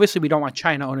obviously we don't want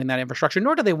China owning that infrastructure,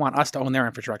 nor do they want us to own their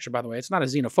infrastructure, by the way. It's not a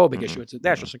xenophobic issue. It's a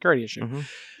national security issue. Mm-hmm.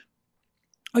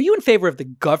 Are you in favor of the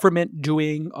government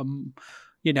doing,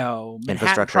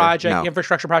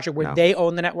 infrastructure project where they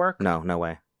own the network? No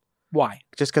way. Why?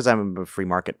 Just because I'm a free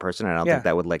market person, and I don't think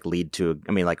that would lead to,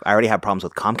 I already have problems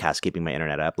with Comcast keeping my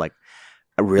internet up.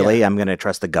 Really, I'm going to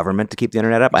trust the government to keep the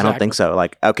internet up? Exactly. I don't think so.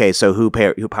 Okay, so who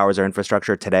powers our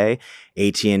infrastructure today?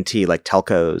 AT&T,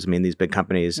 telcos. These big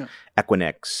companies,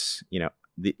 Equinix.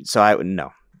 So I would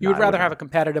no. You would rather have a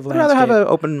competitive landscape. I'd rather have an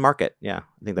open market. Yeah,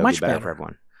 I think that would be better for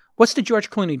everyone. What's the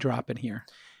George Clooney drop in here?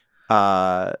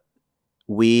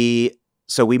 We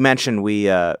mentioned we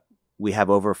have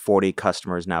over 40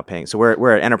 customers now paying. So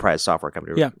we're an enterprise software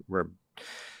company. Yeah. We're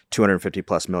 250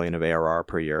 plus million of ARR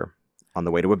per year. On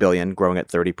the way to $1 billion, growing at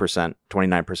 30%,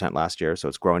 29% last year. So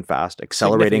it's growing fast,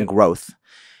 accelerating growth.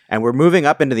 And we're moving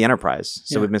up into the enterprise.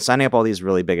 So we've been signing up all these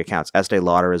really big accounts. Estee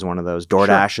Lauder is one of those.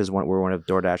 DoorDash is one. We're one of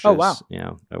DoorDash's. Oh, wow.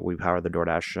 We power the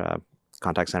DoorDash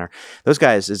contact center. Those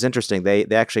guys, it's interesting. They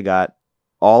actually got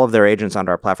all of their agents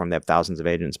onto our platform. They have thousands of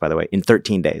agents, by the way, in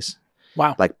 13 days.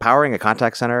 Wow. Like powering a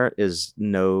contact center is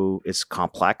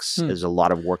complex. There's a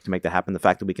lot of work to make that happen. The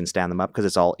fact that we can stand them up because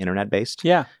it's all internet based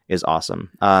is awesome.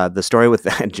 The story with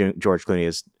George Clooney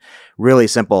is really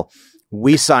simple.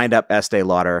 We signed up Estee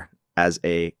Lauder as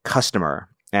a customer,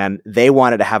 and they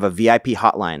wanted to have a VIP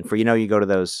hotline for, you go to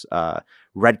those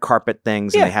red carpet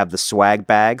things and they have the swag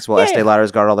bags. Well, Estee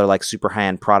Lauder's got all their like super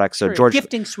high-end products. So George,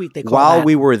 gifting suite, they call while that.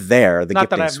 we were there, the Not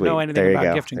gifting that I suite. know anything There you about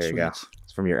go. gifting There you go. suites.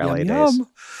 It's from your LA Yum, days.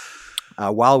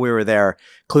 yum. While we were there,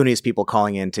 Clooney's people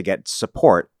calling in to get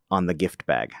support on the gift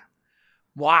bag.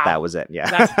 Wow. That was it. Yeah.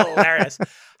 That's hilarious.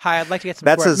 Hi, I'd like to get some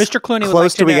That's support. as Mr. Clooney would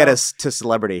close like to we know. get us to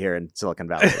celebrity here in Silicon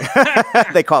Valley.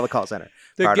 They call the call center.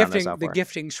 The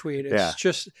gifting suite. It's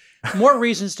just more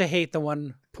reasons to hate the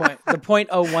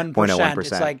 0.01%.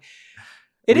 It's like,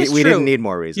 is we true. didn't need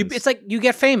more reasons. It's like you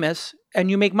get famous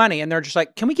and you make money and they're just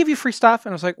like, can we give you free stuff?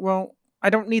 And I was like, well, I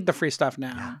don't need the free stuff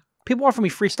now. Yeah. People offer me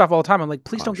free stuff all the time. I'm like,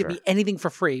 please don't give sure. me anything for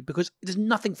free because there's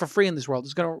nothing for free in this world.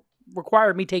 It's going to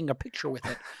require me taking a picture with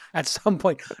it at some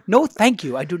point. No, thank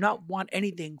you. I do not want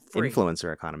anything free.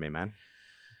 Influencer economy, man.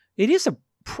 It is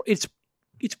it's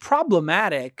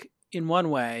problematic in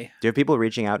one way. Do you have people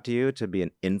reaching out to you to be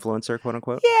an influencer, quote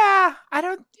unquote? Yeah,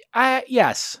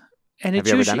 yes. And have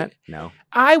you ever done it? No.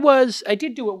 I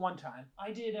did do it one time.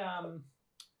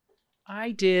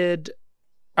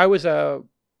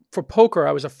 For poker,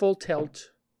 I was a Full Tilt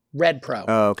Red Pro.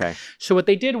 Oh, okay. So what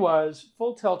they did was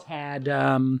Full Tilt had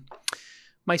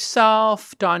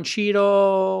myself, Don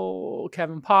Cheadle,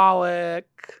 Kevin Pollak,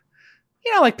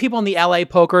 like people in the LA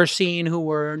poker scene who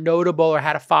were notable or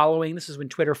had a following. This is when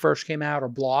Twitter first came out or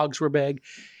blogs were big.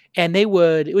 And it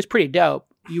was pretty dope.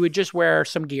 You would just wear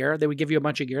some gear. They would give you a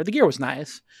bunch of gear. The gear was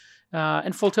nice.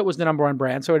 And Full Tilt was the number one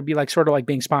brand. So it would be like sort of like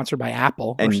being sponsored by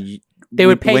Apple. And they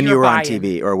would pay when you were on buy-in.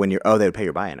 TV or when they would pay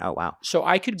your buy-in. Oh, wow. So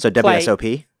I could play,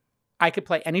 WSOP? I could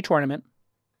play any tournament.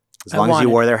 As long as you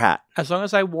wore their hat. As long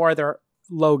as I wore their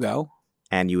logo.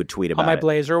 And you would tweet about it. On my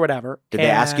blazer or whatever. Did they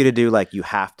ask you to do you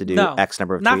have to do X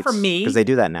number of tweets? Not for me. Because they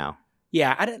do that now.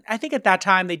 Yeah. I think at that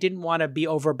time they didn't want to be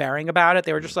overbearing about it.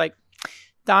 They were just like,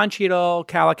 Don Cheadle,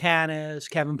 Calacanis,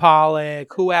 Kevin Pollak,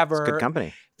 whoever. It's good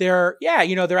company. They're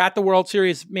at the World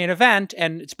Series main event,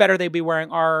 and it's better they'd be wearing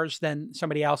ours than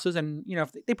somebody else's. And,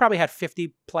 they probably had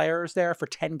 50 players there for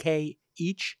 $10K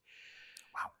each.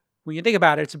 Wow. When you think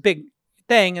about it, it's a big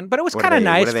thing. But it was kind of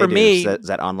nice for me. Is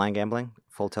that online gambling?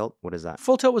 Full Tilt? What is that?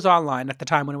 Full Tilt was online at the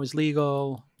time when it was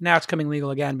legal. Now it's coming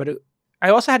legal again. But I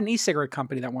also had an e-cigarette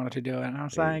company that wanted to do it. And I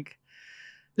was like,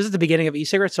 this is the beginning of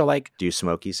e-cigarettes. So do you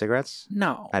smoke e-cigarettes?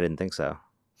 No. I didn't think so.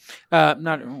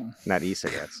 Not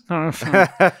e-cigarettes.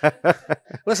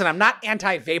 Listen, I'm not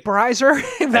anti-vaporizer,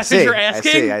 if that's what you're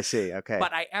asking. I see. Okay.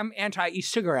 But I am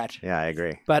anti-e-cigarette. Yeah, I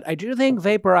agree. But I do think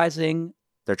vaporizing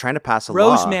they're trying to pass a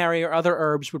law. Rosemary or other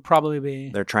herbs would probably be.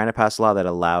 They're trying to pass a law that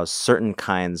allows certain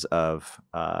kinds of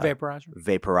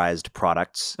vaporized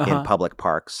products in public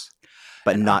parks,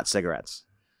 but not cigarettes.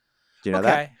 Do you know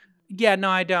that? Yeah, no,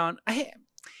 I don't.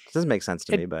 It doesn't make sense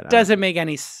to me, but doesn't make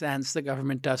any sense. The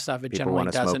government does stuff it generally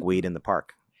doesn't. People want to smoke weed in the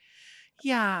park.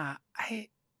 Yeah,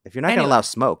 if you're not going to allow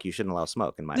smoke, you shouldn't allow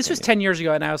smoke. In my opinion, this was 10 years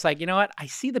ago, and I was like, you know what? I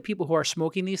see the people who are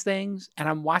smoking these things, and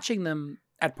I'm watching them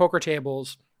at poker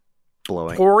tables,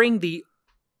 pouring the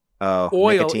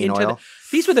oil into oil?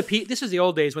 These were this is the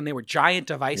old days when they were giant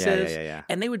devices,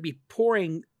 and they would be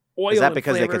pouring oil. Is that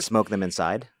because flavors. they could smoke them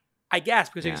inside? I guess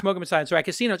because they could smoke them inside. So at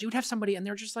casinos, you would have somebody and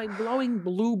they're just like blowing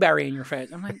blueberry in your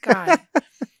face. I'm like, God,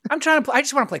 I'm trying to play. I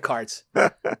just want to play cards.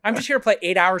 I'm just here to play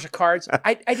 8 hours of cards.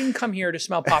 I didn't come here to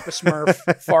smell Papa Smurf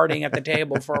farting at the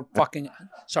table for a fucking,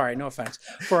 sorry, no offense,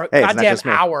 for a goddamn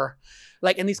hour.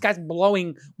 And these guys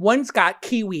blowing, one's got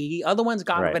kiwi, the other one's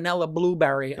got vanilla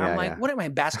blueberry. I'm like, what am I,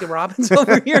 Baskin Robbins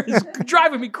over here? It's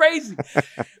driving me crazy.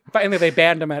 Finally, they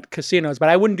banned them at casinos, but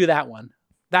I wouldn't do that one.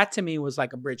 That to me was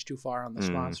like a bridge too far on the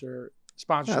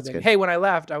sponsorship thing. Good. Hey, when I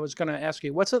left, I was going to ask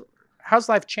you, how's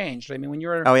life changed? I mean, when you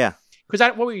were... Oh, yeah.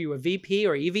 Because what were you, a VP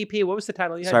or EVP? What was the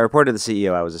title you had? So I reported to the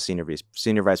CEO. I was a senior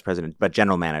vice president, but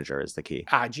general manager is the key.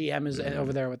 GM is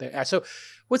over there with it. So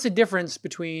what's the difference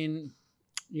between,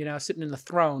 sitting in the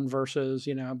throne versus,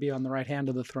 being on the right hand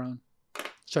of the throne,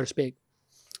 so to speak?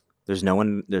 There's no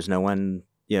one,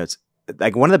 it's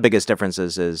like one of the biggest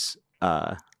differences is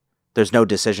there's no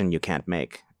decision you can't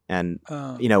make. And,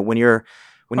 when you're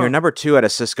number two at a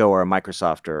Cisco or a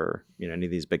Microsoft or, any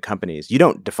of these big companies, you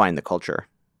don't define the culture.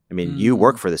 I mean, you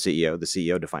work for the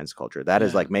CEO defines the culture. That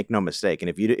is make no mistake. And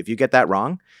if you get that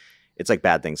wrong, it's like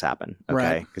bad things happen.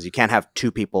 Okay. Because you can't have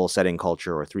two people setting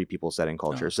culture or three people setting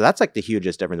culture. So that's like the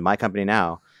hugest difference. In my company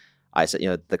now, I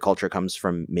said, the culture comes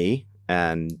from me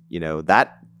and,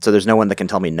 so there's no one that can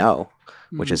tell me no.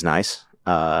 which is nice.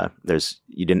 I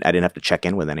didn't have to check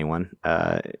in with anyone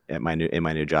at my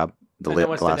new job.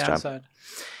 What's the downside?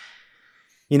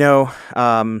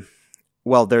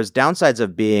 Well, there's downsides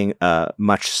of being a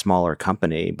much smaller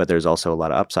company, but there's also a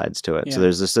lot of upsides to it. Yeah. So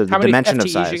there's this How many dimension of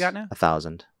FTEs size. you got now?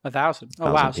 1,000. 1,000.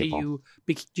 Oh, wow. So you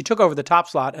took over the top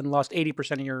slot and lost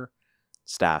 80% of your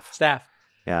staff.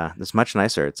 Yeah, it's much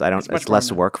nicer. It's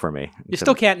less work for me. You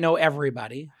still can't know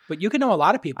everybody, but you can know a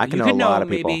lot of people. I can know a lot of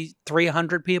people. Maybe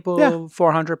 300 people,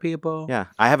 400 people. Yeah,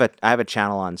 I have a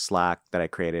channel on Slack that I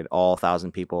created. All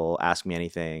 1,000 people ask me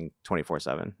anything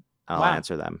 24/7. I'll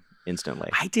answer them instantly.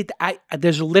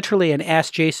 There's literally an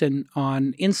Ask Jason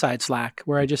on Inside Slack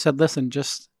where I just said, listen,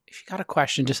 just if you got a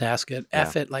question, just ask it.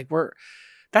 F it.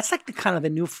 That's like the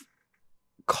new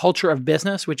culture of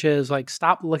business, which is like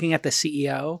stop looking at the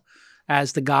CEO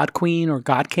as the God Queen or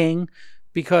God King,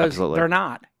 because they're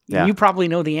not. Yeah. You probably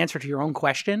know the answer to your own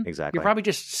question. Exactly. You're probably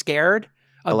just scared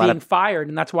of being fired,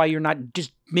 and that's why you're not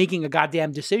just making a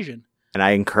goddamn decision. And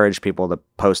I encourage people to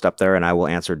post up there, and I will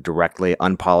answer directly,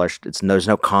 unpolished. There's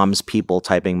no comms people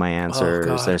typing my answers.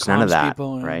 Oh God, there's none of that,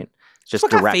 right? It's just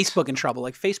direct. Got Facebook in trouble.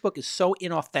 Like Facebook is so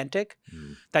inauthentic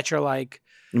that you're like.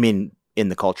 You mean in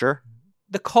the culture?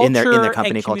 The culture in their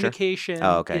company and communication.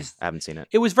 Culture? Oh, okay. I haven't seen it.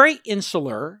 It was very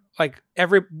insular. Like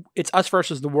it's us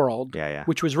versus the world. Yeah.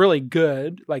 Which was really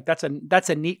good. Like that's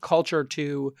a neat culture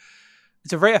to.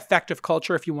 It's a very effective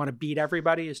culture if you want to beat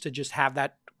everybody. Is to just have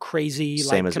that crazy,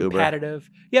 same like as competitive.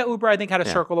 Uber. Yeah, Uber I think had a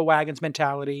circle the wagons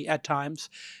mentality at times.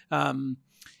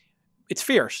 It's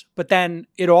fierce, but then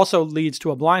it also leads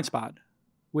to a blind spot,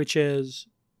 which is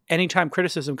anytime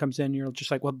criticism comes in, you're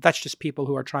just like, well, that's just people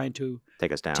who are trying to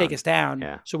take us down.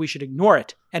 Yeah. So we should ignore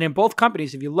it. And in both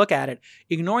companies, if you look at it,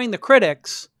 ignoring the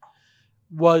critics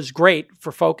was great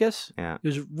for focus. Yeah. It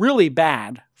was really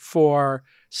bad for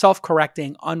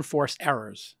self-correcting, unforced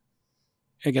errors,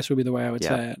 I guess would be the way I would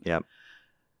say it. Yep.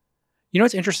 You know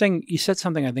what's interesting? You said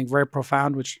something I think very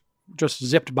profound, which just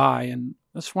zipped by. And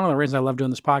that's one of the reasons I love doing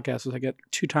this podcast is I get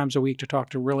 2 times a week to talk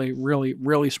to really, really,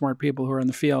 really smart people who are in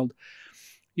the field.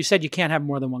 You said you can't have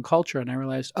more than one culture. And I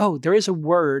realized, there is a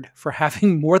word for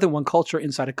having more than one culture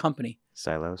inside a company.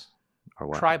 Silos? Or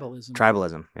what? Tribalism.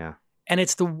 Tribalism, yeah. And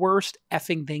it's the worst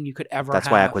effing thing you could ever have.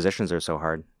 That's why acquisitions are so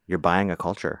hard. You're buying a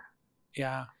culture.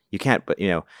 Yeah. You can't, but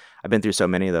I've been through so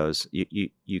many of those.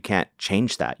 You can't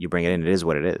change that. You bring it in, it is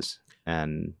what it is.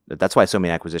 And that's why so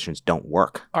many acquisitions don't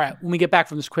work. All right. When we get back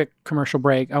from this quick commercial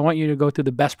break, I want you to go through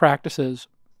the best practices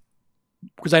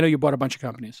because I know you bought a bunch of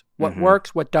companies. What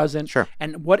works, what doesn't, sure.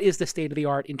 And what is the state of the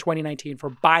art in 2019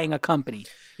 for buying a company?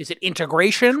 Is it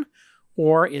integration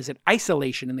or is it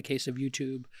isolation in the case of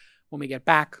YouTube? When we get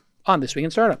back on This Week in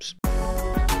Startups.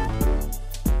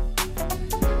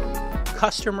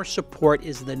 Customer support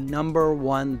is the number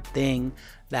one thing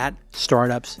that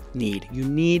startups need. You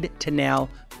need to nail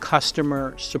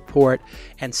customer support,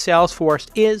 and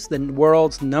Salesforce is the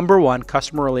world's number one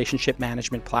customer relationship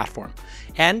management platform.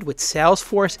 And with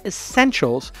Salesforce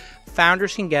Essentials,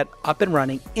 founders can get up and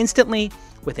running instantly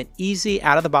with an easy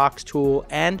out-of-the-box tool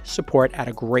and support at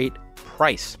a great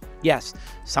price. Yes,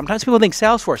 sometimes people think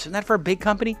Salesforce, isn't that for a big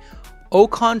company? Au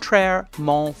contraire,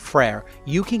 mon frère.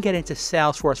 You can get into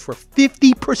Salesforce for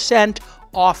 50%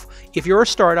 off if you're a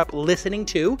startup listening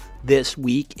to This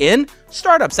Week in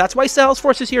Startups. That's why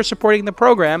Salesforce is here supporting the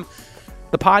program,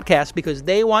 the podcast, because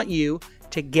they want you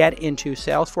to get into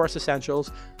Salesforce Essentials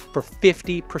for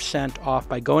 50% off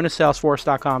by going to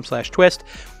salesforce.com/twist.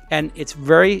 And it's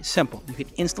very simple. You can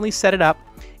instantly set it up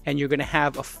and you're going to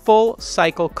have a full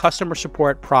cycle customer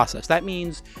support process. That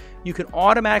means you can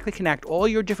automatically connect all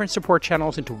your different support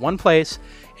channels into one place,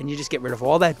 and you just get rid of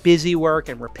all that busy work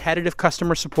and repetitive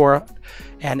customer support,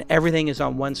 and everything is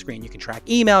on one screen. You can track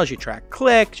emails, you track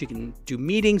clicks, you can do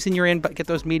meetings in your inbox, get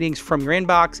those meetings from your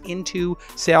inbox into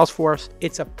Salesforce.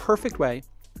 It's a perfect way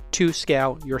to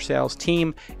scale your sales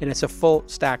team, and it's a full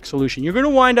stack solution. You're going to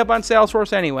wind up on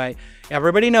Salesforce anyway.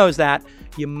 Everybody knows that.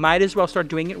 You might as well start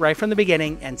doing it right from the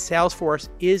beginning, and Salesforce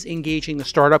is engaging the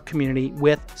startup community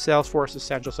with Salesforce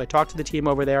Essentials. I talked to the team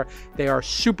over there. They are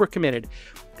super committed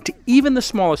to even the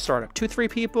smallest startup, 2-3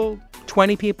 people,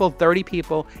 20 people, 30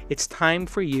 people. It's time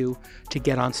for you to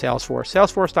get on Salesforce.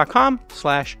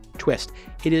 Salesforce.com/twist.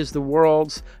 It is the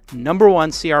world's number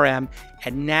one CRM,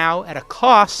 and now at a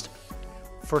cost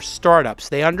for startups.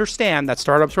 They understand that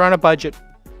startups are on a budget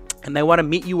and they want to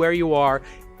meet you where you are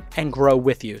and grow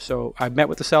with you. So I've met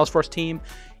with the Salesforce team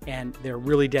and they're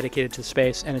really dedicated to the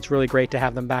space, and it's really great to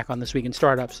have them back on This Week in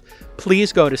Startups.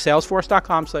 Please go to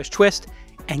salesforce.com/twist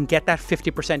and get that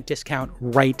 50% discount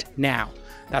right now.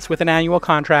 That's with an annual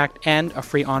contract and a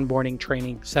free onboarding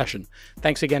training session.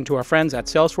 Thanks again to our friends at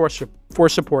Salesforce for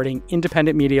supporting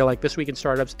independent media like This Week in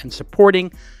Startups and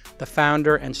supporting the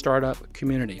founder and startup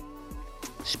community.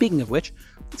 Speaking of which,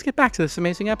 let's get back to this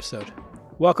amazing episode.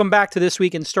 Welcome back to This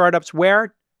Week in Startups,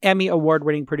 where Emmy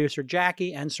award-winning producer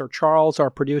Jackie and Sir Charles, our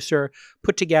producer,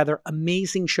 put together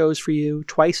amazing shows for you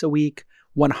twice a week,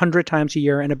 100 times a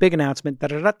year, and a big announcement.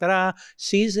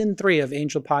 Season 3 of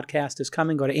Angel Podcast is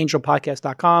coming. Go to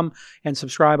angelpodcast.com and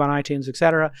subscribe on iTunes,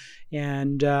 etc.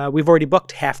 And we've already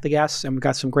booked half the guests, and we've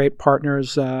got some great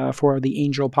partners for the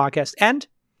Angel Podcast. And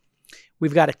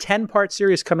we've got a 10-part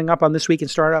series coming up on This Week in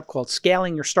Startup called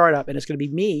Scaling Your Startup, and it's going to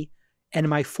be me and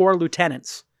my 4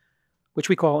 lieutenants, which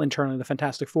we call internally the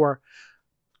Fantastic Four,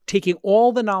 taking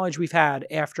all the knowledge we've had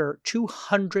after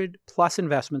 200 plus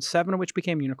investments, 7 of which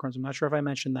became unicorns. I'm not sure if I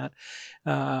mentioned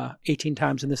that 18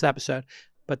 times in this episode,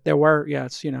 but there were,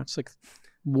 it's like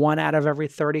 1 out of every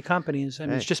 30 companies. I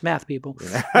mean, It's just math, people.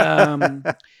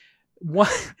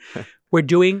 We're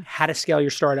doing how to scale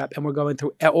your startup, and we're going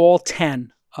through all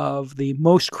 10 of the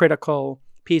most critical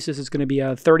pieces. It's going to be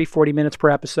 30, 40 minutes per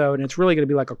episode, and it's really going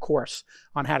to be like a course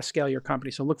on how to scale your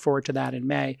company. So look forward to that in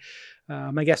May.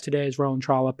 My guest today is Rowan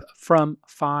Trollope from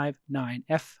Five9,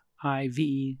 Five,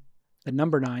 the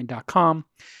number 9.com.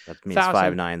 That means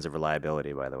 5 nines of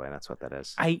reliability, by the way. That's what that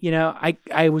is.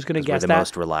 I was going to guess we're that. The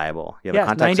most reliable. You have a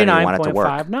contact center, you want it to work.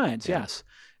 99.59, yes.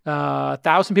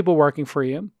 1,000 people working for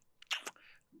you.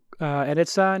 And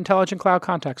it's an intelligent cloud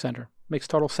contact center. Makes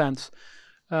total sense.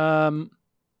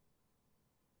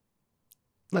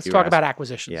 Let's talk about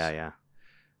acquisitions. Yeah.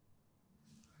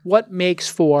 What makes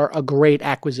for a great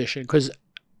acquisition? Because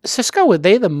Cisco, were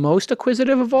they the most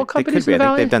acquisitive of all companies in the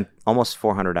Valley? I think they've done almost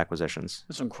 400 acquisitions.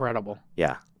 That's incredible.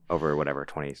 Yeah, over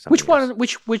 20-something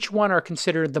years. Which one are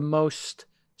considered the most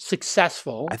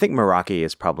successful? I think Meraki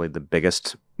is probably the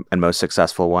biggest and most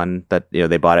successful one. That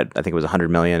they bought it. I think it was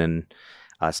 $100 million, and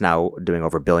it's now doing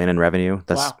over $1 billion in revenue.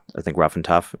 That's I think rough and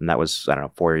tough, and that was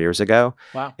 4 years ago.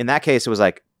 Wow. In that case, it was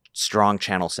like strong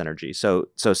channel synergy. So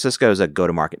Cisco is a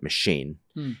go-to-market machine,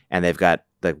 and they've got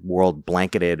the world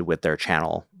blanketed with their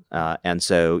channel. And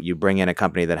so you bring in a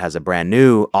company that has a brand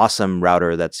new, awesome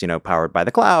router that's powered by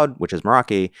the cloud, which is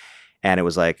Meraki, and it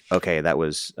was like, okay, that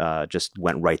was just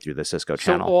went right through the Cisco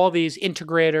channel. So all these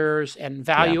integrators and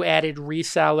value-added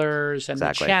resellers and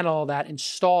the channel that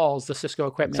installs the Cisco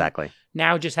equipment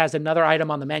now just has another item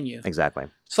on the menu. Exactly.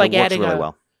 It's like adding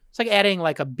It's like adding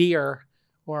like a beer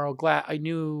or a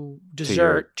new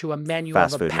dessert to a menu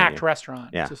of a packed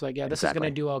restaurant. Yeah, it's just like, this is going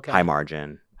to do okay. High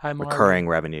margin, recurring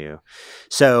revenue.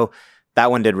 So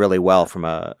that one did really well from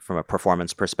a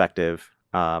performance perspective.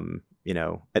 The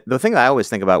thing that I always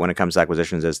think about when it comes to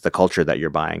acquisitions is the culture that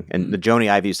you're buying. And the Joni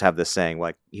Ive used to have this saying,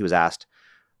 like he was asked,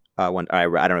 I don't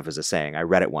know if it was a saying, I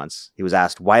read it once. He was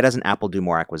asked, why doesn't Apple do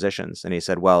more acquisitions? And he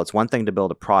said, well, it's one thing to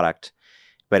build a product,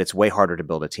 but it's way harder to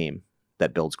build a team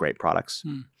that builds great products.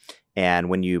 And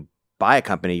when you buy a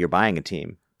company, you're buying a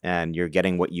team, and you're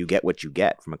getting what you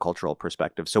get from a cultural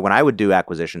perspective. So when I would do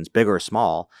acquisitions, big or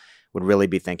small, would really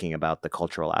be thinking about the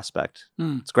cultural aspect.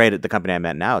 It's great at the company I'm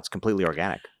at now. It's completely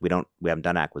organic. We haven't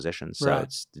done acquisitions. So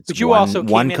it's but you also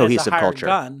came in cohesive as a hired culture.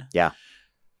 Gun. Yeah.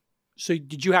 So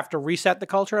did you have to reset the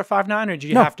culture at Five9, or did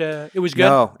you have to? It was good.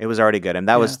 No, it was already good, and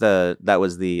that was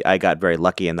the. I got very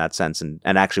lucky in that sense, and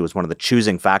actually was one of the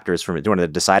choosing factors for me. One of the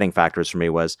deciding factors for me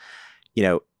was,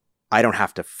 I don't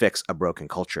have to fix a broken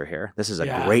culture here. This is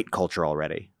a great culture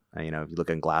already. If you look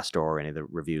at Glassdoor or any of the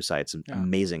review sites,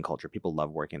 amazing culture. People love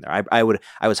working there. I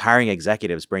was hiring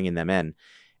executives, bringing them in,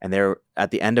 and they're at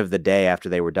the end of the day after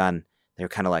they were done, they were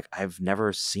kind of like, I've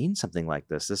never seen something like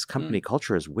this. This company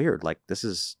culture is weird. Like, this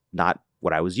is not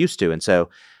what I was used to. And so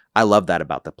I love that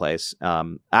about the place.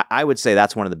 I would say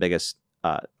that's one of the biggest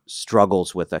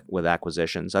struggles with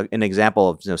acquisitions. An example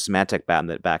of Symantec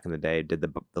back in the day did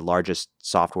the largest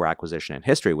software acquisition in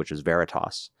history, which was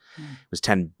Veritas. It was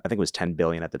I think it was $10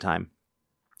 billion at the time.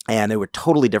 And they were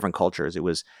totally different cultures. It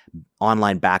was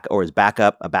online a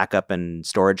backup and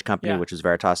storage company, which was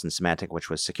Veritas, and Symantec, which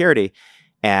was security.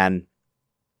 And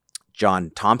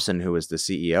John Thompson, who was the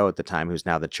CEO at the time, who's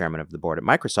now the chairman of the board at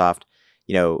Microsoft,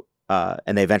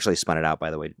 and they eventually spun it out, by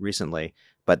the way, recently,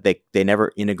 but they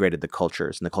never integrated the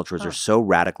cultures, and the cultures are so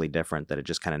radically different that it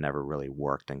just kind of never really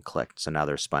worked and clicked. So now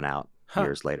they're spun out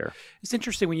years later. It's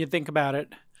interesting when you think about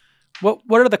it. What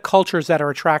are the cultures that are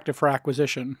attractive for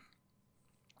acquisition?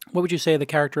 What would you say the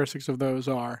characteristics of those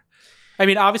are? I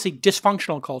mean, obviously,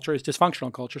 dysfunctional culture is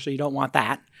dysfunctional culture, so you don't want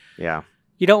that. Yeah.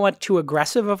 You don't want too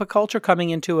aggressive of a culture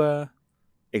coming into a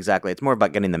Exactly. It's more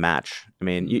about getting the match. I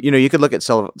mean, you could look at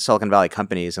Silicon Valley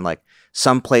companies and like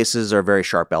some places are very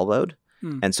sharp elbowed.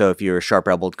 And so if you're a sharp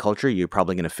elbowed culture, you're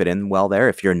probably going to fit in well there.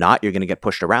 If you're not, you're going to get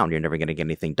pushed around. You're never going to get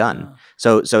anything done.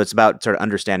 So it's about sort of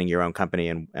understanding your own company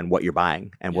and what you're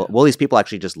buying. And will these people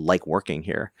actually just like working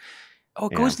here? Oh,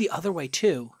 it goes the other way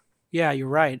too. Yeah, you're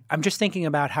right. I'm just thinking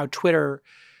about how Twitter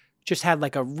just had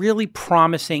like a really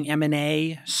promising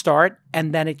M&A start,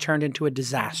 and then it turned into a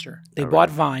disaster. They bought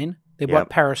Vine. They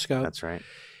bought Periscope. That's right.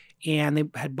 And they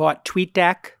had bought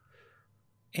TweetDeck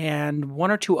and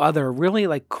one or two other really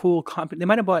like cool companies. They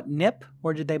might have bought Nip,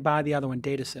 or did they buy the other one,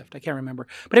 DataSift? I can't remember.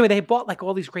 But anyway, they bought like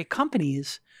all these great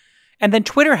companies. And then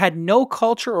Twitter had no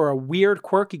culture or a weird,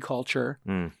 quirky culture.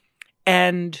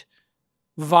 And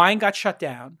Vine got shut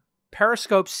down.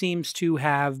 Periscope seems to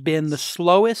have been the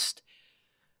slowest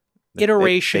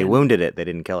iteration. They wounded it. They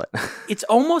didn't kill it. It's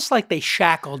almost like they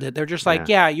shackled it. They're just like,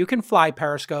 yeah, you can fly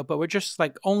Periscope, but we're just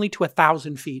like only to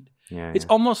 1,000 feet. It's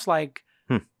almost like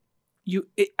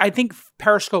I think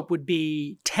Periscope would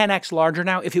be 10x larger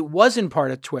now if it wasn't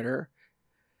part of Twitter.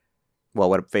 Well,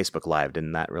 what Facebook Live?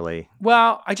 Didn't that really?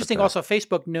 Well, I just think also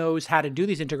Facebook knows how to do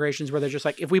these integrations where they're just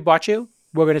like, if we bought you,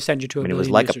 we're going to send you to a billion it was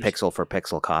like users. A pixel for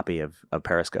pixel copy of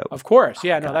Periscope. Of course.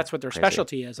 Yeah, no, that's what their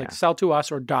specialty is. Like sell to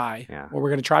us or die, or we're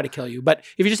going to try to kill you. But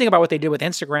if you just think about what they did with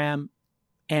Instagram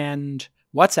and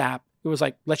WhatsApp, it was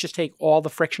like, let's just take all the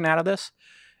friction out of this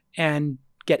and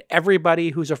get everybody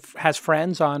who has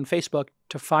friends on Facebook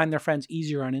to find their friends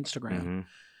easier on Instagram.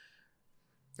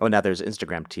 Oh, now there's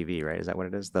Instagram TV, right? Is that what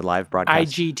it is? The live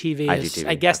broadcast? IGTV is,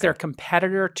 I guess, their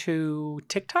competitor to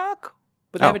TikTok,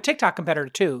 but they have a TikTok competitor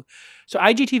too. So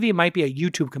IGTV might be a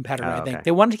YouTube competitor, I think.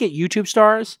 They wanted to get YouTube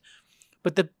stars,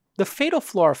 but the fatal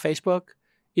flaw of Facebook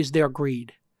is their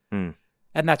greed and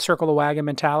that circle the wagon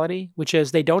mentality, which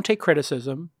is they don't take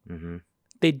criticism.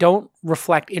 They don't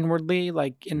reflect inwardly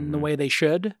like in the way they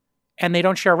should, and they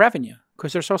don't share revenue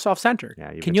because they're so self-centered.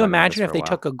 Can you imagine if they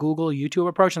took a Google YouTube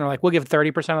approach and they're like, we'll give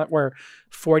 30% of it, where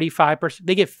 45%,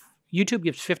 YouTube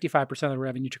gives 55% of the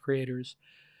revenue to creators.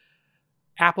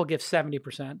 Apple gives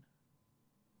 70%.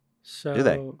 So do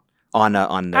they? On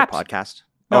their podcast?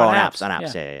 No, on apps. On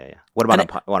apps. Yeah. What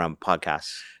about on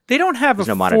podcasts? They don't have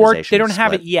no monetization. They don't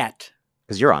have it yet.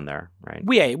 Because you're on there, right?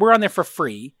 We're on there for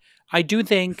free. I do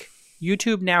think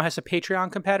YouTube now has a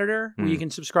Patreon competitor where you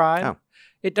can subscribe.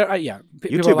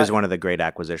 YouTube is one of the great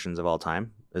acquisitions of all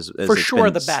time. For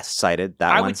sure, the best. Cited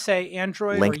that I one. would say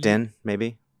Android. LinkedIn,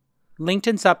 maybe.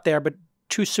 LinkedIn's up there, but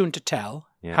too soon to tell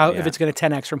if it's going to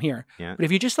 10x from here. Yeah. But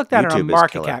if you just looked at it on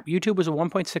market cap, YouTube was a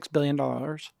 $1.6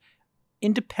 billion.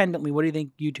 Independently, what do you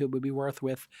think YouTube would be worth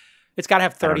with? It's got to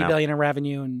have $30 billion in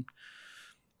revenue, and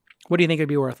what do you think it'd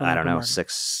be worth? I don't know.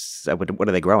 What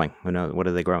are they growing? What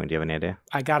are they growing? Do you have any idea?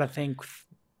 I gotta think.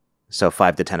 So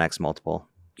 5 to 10x multiple.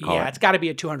 It's got to be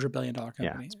a $200 billion company.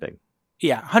 Yeah, it's big.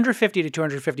 Yeah, 150 to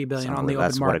 250 billion on the open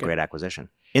market. That's what a great acquisition.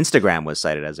 Instagram was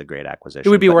cited as a great acquisition. It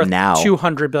would be worth now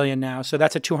 200 billion now, so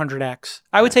that's a 200x.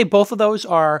 I would say both of those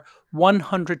are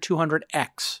 100,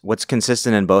 200x. What's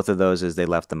consistent in both of those is they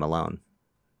left them alone.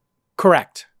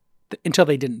 Correct. Until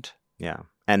they didn't. Yeah.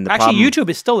 And actually, YouTube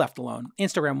is still left alone.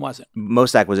 Instagram wasn't.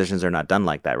 Most acquisitions are not done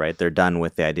like that, right? They're done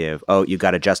with the idea of, you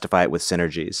got to justify it with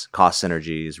synergies, cost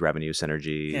synergies, revenue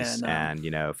synergies. And,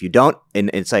 if you don't, and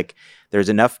it's like there's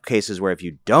enough cases where if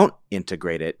you don't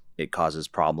integrate it, it causes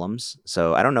problems.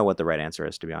 So I don't know what the right answer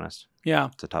is, to be honest. Yeah.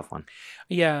 It's a tough one.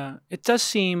 Yeah. It does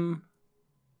seem...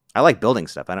 I like building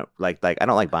stuff. I don't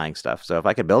like buying stuff. So if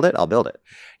I could build it, I'll build it.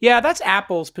 Yeah, that's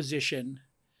Apple's position.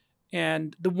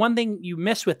 And the one thing you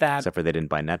miss with that... Except for they didn't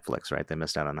buy Netflix, right? They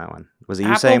missed out on that one. Was it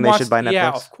you saying they should buy Netflix?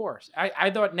 Yeah, of course.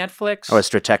 I thought Netflix... Oh, it's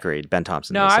stratechery. Ben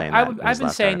Thompson was saying that. I've been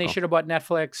saying they should have bought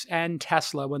Netflix and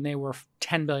Tesla when they were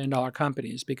 $10 billion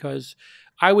companies, because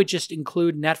I would just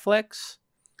include Netflix.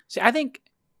 See, I think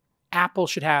Apple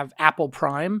should have Apple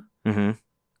Prime. Mm-hmm.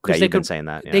 Yeah, you've been saying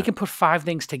that. Yeah. They can put 5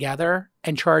 things together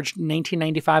and charge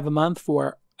 $19.95 a month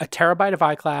for a terabyte of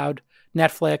iCloud,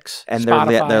 Netflix, and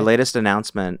Spotify. Their latest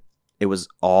announcement... It was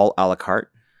all a la carte,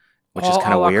 which is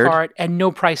kind of weird. All a la carte and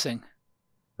no pricing.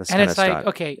 And it's like,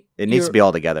 okay. It needs to be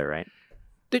all together, right?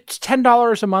 It's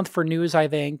 $10 a month for news, I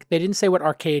think. They didn't say what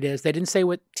Arcade is. They didn't say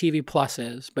what TV Plus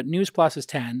is, but News Plus is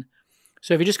 10.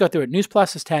 So if you just go through it, News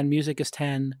Plus is 10, Music is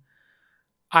 10,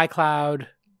 iCloud,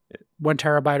 1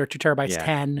 terabyte or 2 terabytes,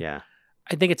 10. Yeah.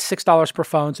 I think it's $6 per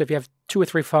phone. So if you have 2 or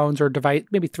 3 phones or device,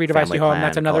 maybe 3 devices at home,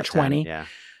 that's another 20. Yeah.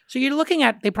 So you're looking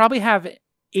at, they probably have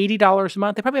 $80 a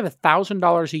month. They probably have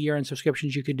 $1,000 a year in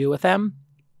subscriptions you could do with them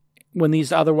when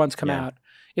these other ones come out.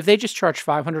 If they just charge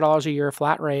 $500 a year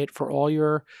flat rate for all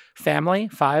your family,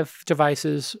 5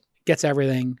 devices, gets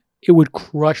everything, it would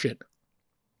crush it.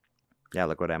 Yeah,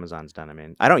 look what Amazon's done. I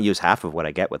mean, I don't use half of what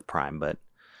I get with Prime, but it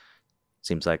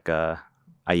seems like I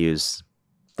use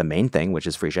the main thing, which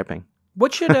is free shipping.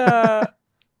 When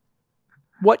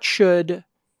should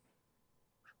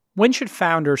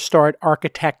founders start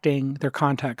architecting their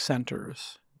contact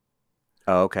centers?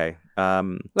 Oh, okay.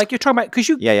 Like you're talking about, because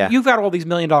you've got all these $1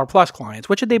 million plus clients.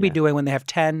 What should they be doing when they have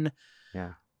 10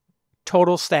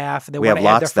 total staff? We have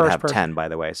lots that have 10, by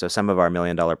the way. So some of our $1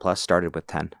 million plus started with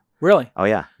 10. Really? Oh,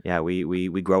 yeah. Yeah,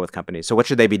 we grow with companies. So what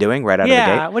should they be doing right out of the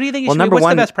gate? Yeah, what do you think you should be? What's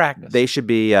the best practice? They should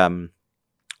be,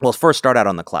 well, first start out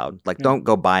on the cloud. Like don't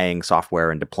go buying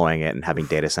software and deploying it and having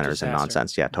data centers and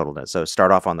nonsense. Yeah, totally. So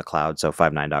start off on the cloud. So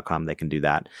five9.com, they can do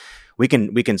that. We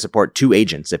can support 2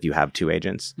 agents if you have 2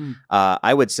 agents.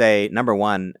 I would say number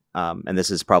one, and this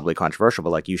is probably controversial,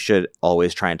 but like you should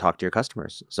always try and talk to your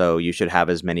customers. So you should have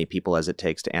as many people as it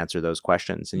takes to answer those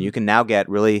questions. And you can now get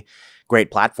really great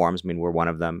platforms. I mean, we're one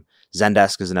of them.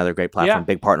 Zendesk is another great platform,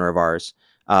 big partner of ours.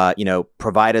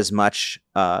 Provide as much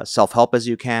self-help as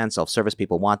you can. Self-service,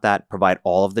 people want that. Provide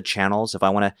all of the channels. If I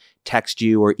want to text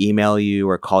you or email you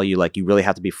or call you, like you really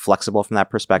have to be flexible from that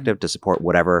perspective to support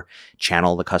whatever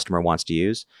channel the customer wants to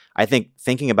use. I think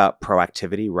thinking about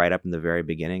proactivity right up in the very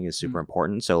beginning is super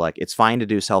important. So like it's fine to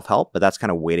do self-help, but that's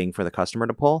kind of waiting for the customer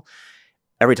to pull.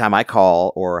 Every time I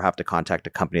call or have to contact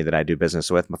a company that I do business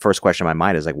with, my first question in my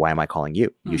mind is like, why am I calling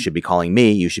you? You should be calling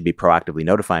me. You should be proactively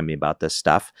notifying me about this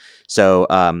stuff. So,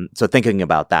 so thinking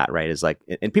about that, right, is like,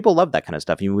 and people love that kind of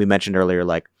stuff. We mentioned earlier,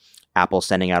 like Apple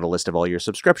sending out a list of all your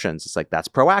subscriptions. It's like, that's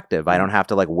proactive. I don't have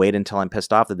to like wait until I'm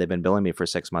pissed off that they've been billing me for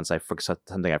 6 months.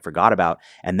 Something I forgot about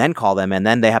and then call them and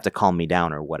then they have to calm me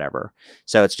down or whatever.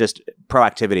 So it's just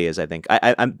proactivity is, I think,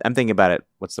 I'm thinking about it.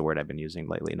 What's the word I've been using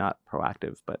lately? Not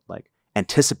proactive, but like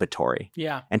anticipatory.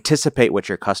 Yeah. Anticipate what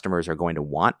your customers are going to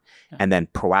want and then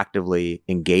proactively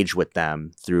engage with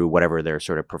them through whatever their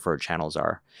sort of preferred channels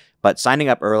are. But signing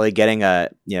up early, getting a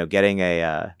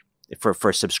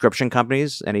for subscription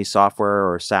companies, any software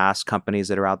or SaaS companies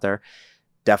that are out there,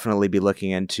 definitely be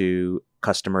looking into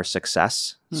customer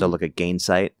success. So look at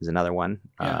Gainsight is another one.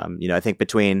 I think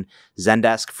between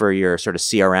Zendesk for your sort of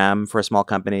CRM for a small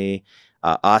company,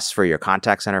 us for your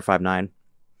contact center, Five9,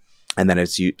 and then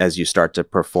as you start to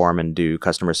perform and do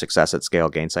customer success at scale,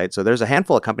 Gainsight. So there's a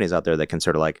handful of companies out there that can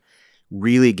sort of like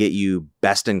really get you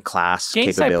best in class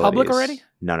Gainsight capabilities. Public already?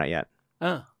 No, not yet.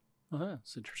 Oh, well,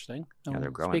 that's interesting. Yeah,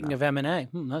 they're growing. Speaking now. of M&A,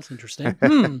 that's interesting.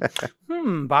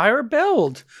 Buy or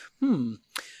build. All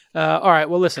right.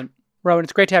 Well, listen, Rowan,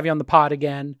 it's great to have you on the pod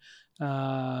again.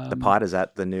 The pod, is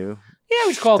that the new? Yeah,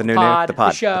 we just call it the pod.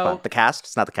 The show. The cast?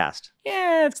 It's not the cast.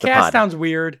 Yeah, it's cast pod. Sounds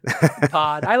weird. The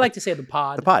pod. I like to say the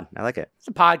pod. The pod. I like it. It's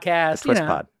a podcast. The twist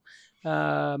pod.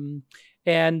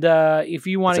 And if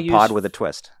you want to use... It's a pod with a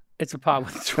twist. It's a pod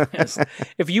with a twist.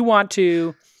 If you want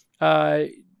to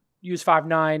use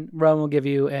Five9, Rowan will give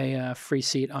you a free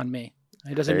seat on me.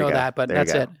 He doesn't know that, but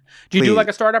that's it. Do you do like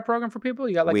a startup program for people?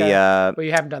 You got like or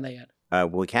you haven't done that yet?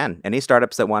 We can. Any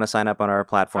startups that want to sign up on our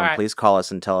platform, please call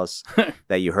us and tell us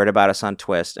that you heard about us on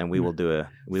Twist, and we will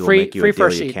make you a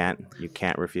deal you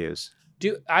can't refuse.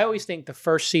 I always think the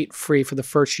first seat free for the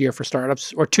first year for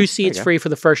startups, or 2 seats free for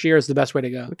the first year is the best way to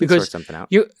go. We can sort something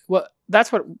out. That's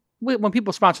what when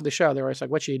people sponsor the show, they're always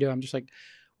like, "What should you do?" I'm just like,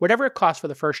 whatever it costs for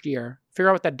the first year, figure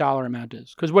out what that dollar amount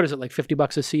is. Because what is it, like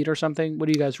 $50 a seat or something? What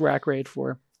do you guys rack rate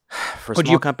for? For a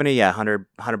small company, yeah, $100,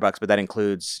 but that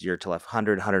includes your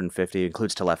 150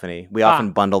 includes telephony. We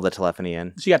often bundle the telephony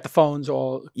in. So you got the phones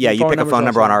all. Yeah, you pick a phone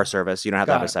number on our service. You don't have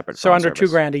to have a separate phone service.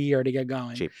 So under $2,000 a year to get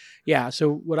going. Cheap. Yeah.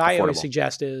 So what I always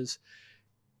suggest is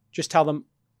just tell them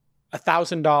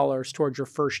 $1,000 towards your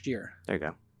first year. There you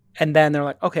go. And then they're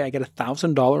like, okay, I get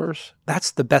 $1,000.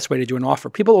 That's the best way to do an offer.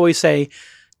 People always say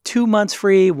 2 months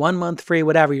free, 1 month free,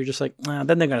 whatever. You're just like, then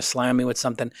they're going to slam me with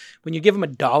something. When you give them a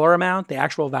dollar amount, the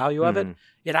actual value of it,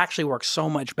 it actually works so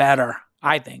much better,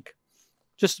 I think.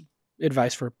 Just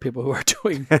advice for people who are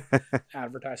doing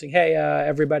advertising. Hey,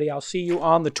 everybody, I'll see you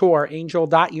on the tour.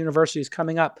 Angel.University is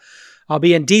coming up. I'll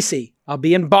be in DC. I'll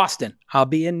be in Boston. I'll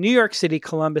be in New York City,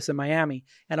 Columbus, and Miami.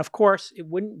 And of course, it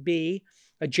wouldn't be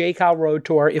a JCal road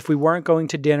tour if we weren't going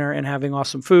to dinner and having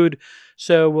awesome food.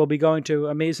 So we'll be going to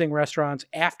amazing restaurants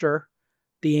after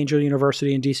the Angel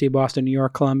University in DC, Boston, New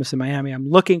York, Columbus, and Miami. I'm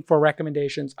looking for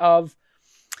recommendations of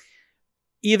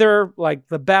either like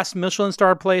the best Michelin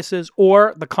star places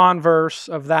or the converse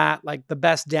of that, like the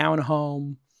best down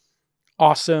home,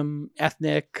 awesome,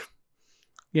 ethnic,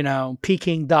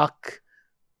 Peking duck,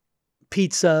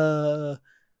 pizza,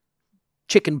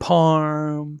 chicken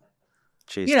parm,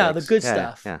 the good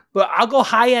stuff. Yeah. But I'll go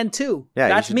high end too. Yeah,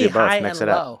 that's me, high and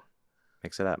low.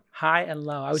 Mix it up. High and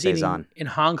low. I was eating in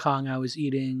Hong Kong. I was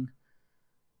eating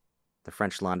The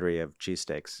French Laundry of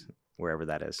cheesesteaks, wherever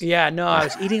that is. Yeah, no, I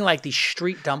was eating like these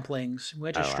street dumplings. We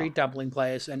went to a street dumpling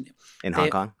place and in Hong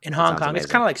Kong. In Hong Kong, it's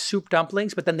kind of like soup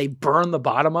dumplings, but then they burn the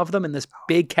bottom of them in this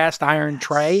big cast iron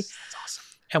tray. That's awesome.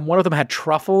 And one of them had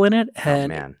truffle in it,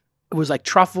 and it was like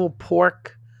truffle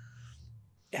pork,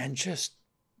 and just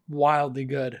wildly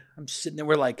good. I'm sitting there,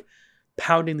 we're like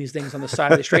pounding these things on the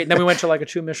side of the street, and then we went to like a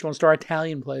 2 Michelin star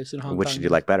Italian place in Hong Kong. Which did you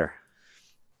like better?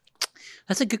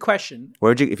 That's a good question.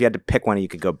 Where would you, if you had to pick one you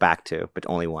could go back to, but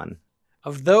only one?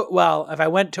 Well, if I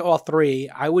went to all three,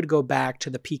 I would go back to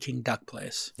the Peking duck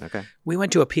place. Okay. We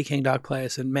went to a Peking duck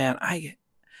place, and man, I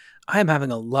am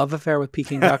having a love affair with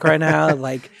Peking duck right now.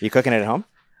 Like, you cooking it at home?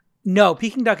 No,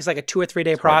 Peking duck is like a 2 or 3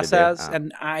 day process,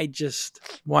 and I just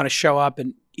want to show up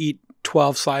and eat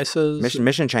 12 slices.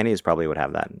 Mission Chinese probably would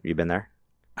have that. You been there?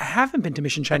 I haven't been to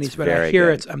Mission Chinese, but I hear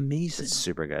it's amazing. It's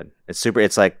super good.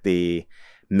 It's like the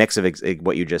mix of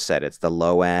what you just said. It's the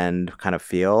low end kind of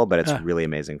feel, but it's really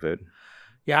amazing food.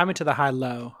 Yeah, I'm into the high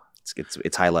low.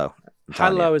 It's high low. High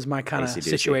low is my kind of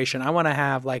situation. I want to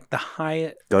have like the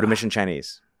high. Go to Mission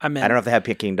Chinese. I don't know if they have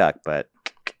Peking duck, but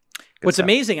what's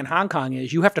amazing in Hong Kong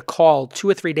is you have to call 2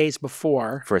 or 3 days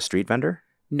before for a street vendor.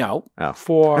 No,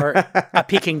 for a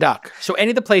Peking duck. So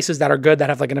any of the places that are good that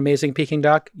have like an amazing Peking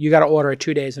duck, you got to order it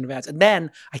 2 days in advance. And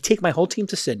then I take my whole team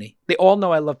to Sydney. They all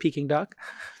know I love Peking duck,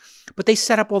 but they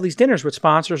set up all these dinners with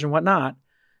sponsors and whatnot.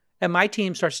 And my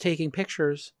team starts taking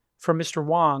pictures from Mr.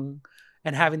 Wong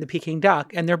and having the Peking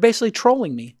duck. And they're basically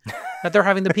trolling me that they're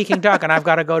having the Peking duck and I've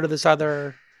got to go to this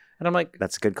other. And I'm like,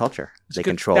 that's good culture. They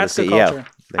control the CEO.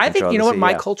 I think, you know what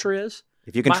my culture is?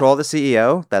 If you control the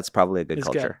CEO, that's probably a good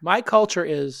culture. Good. My culture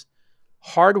is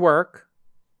hard work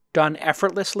done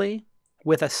effortlessly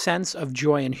with a sense of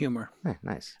joy and humor. Hey,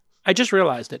 nice. I just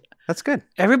realized it. That's good.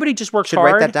 Everybody just works hard.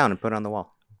 Should write that down and put it on the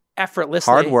wall.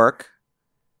 Effortlessly. Hard work.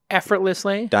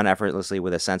 Effortlessly. Done effortlessly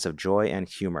with a sense of joy and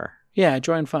humor. Yeah,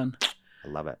 joy and fun. I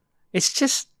love it. It's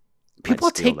just, people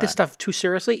take this stuff too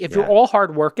seriously. If you're all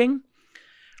hardworking,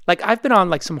 like I've been on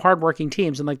like some hardworking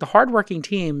teams, and like the hardworking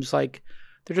teams, like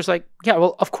they're just like, yeah,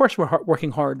 well, of course we're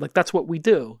working hard. Like that's what we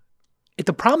do.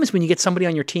 The problem is when you get somebody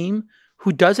on your team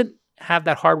who doesn't have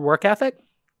that hard work ethic,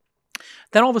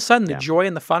 then all of a sudden the joy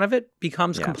and the fun of it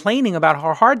becomes complaining about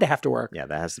how hard they have to work. Yeah,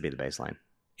 that has to be the baseline.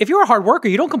 If you're a hard worker,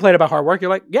 you don't complain about hard work. You're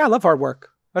like, yeah, I love hard work.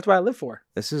 That's what I live for.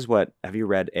 This is what, have you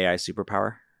read AI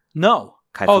Superpower? No.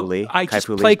 Kai-Fu Lee? I just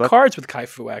played cards with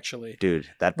Kai-Fu, actually. Dude,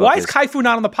 that book Why is Kai-Fu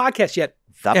not on the podcast yet?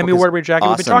 That book We've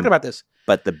been talking about this.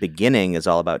 But the beginning is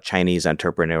all about Chinese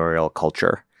entrepreneurial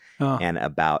culture and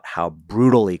about how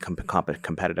brutally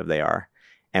competitive they are.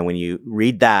 And when you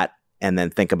read that and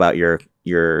then think about your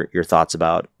thoughts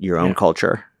about your own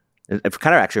culture, it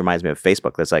kind of actually reminds me of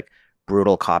Facebook. There's like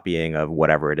brutal copying of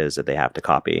whatever it is that they have to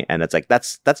copy. And it's like,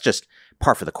 that's just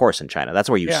par for the course in China. That's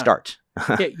where you start.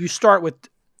 You start with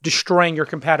destroying your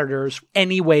competitors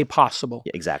any way possible.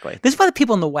 Yeah, exactly. This is why the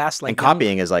people in the West like. And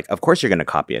copying is like, of course you're going to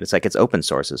copy it. It's like it's open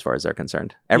source as far as they're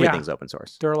concerned. Everything's open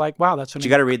source. They're like, wow, that's. But you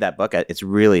got to read that book. It's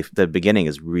really, the beginning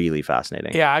is really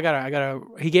fascinating. Yeah, I gotta.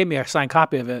 He gave me a signed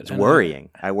copy of it. It's worrying.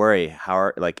 I worry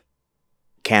how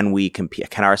can we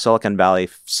compete? Can our Silicon Valley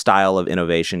style of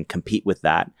innovation compete with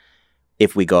that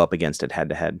if we go up against it head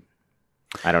to head?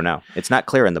 I don't know. It's not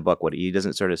clear in the book what he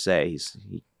doesn't sort of say.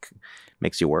 He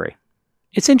makes you worry.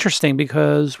 It's interesting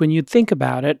because when you think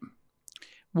about it,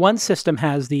 one system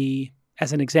has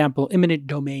as an example, imminent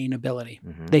domain ability.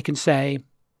 Mm-hmm. They can say,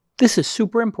 this is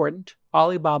super important.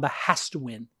 Alibaba has to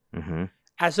win. Mm-hmm.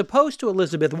 As opposed to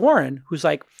Elizabeth Warren, who's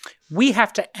like, we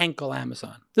have to ankle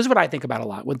Amazon. This is what I think about a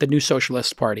lot with the New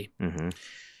Socialist Party. Mm-hmm.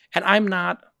 And I'm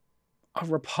not a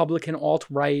Republican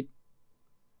alt-right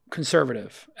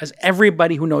conservative, as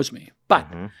everybody who knows me. But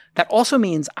that also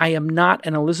means I am not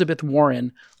an Elizabeth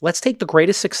Warren. Let's take the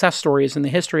greatest success stories in the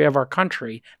history of our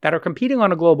country that are competing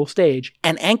on a global stage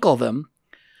and ankle them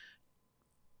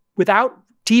without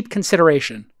deep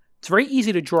consideration. It's very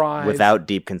easy to drive. Without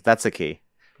deep that's the key.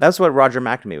 That's what Roger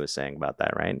McNamee was saying about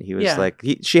that, right? He was like,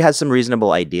 she has some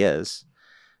reasonable ideas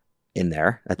in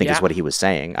there, I think is what he was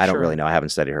saying. I don't really know. I haven't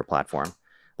studied her platform.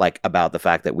 Like about the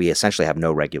fact that we essentially have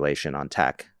no regulation on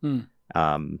tech.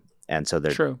 And so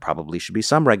there probably should be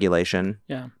some regulation,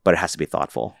 but it has to be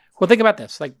thoughtful. Well, think about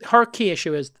this. Like her key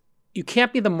issue is you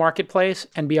can't be the marketplace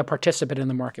and be a participant in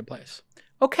the marketplace.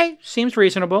 Okay, seems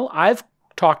reasonable. I've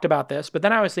talked about this, but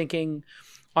then I was thinking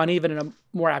on even a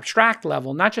more abstract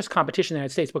level, not just competition in the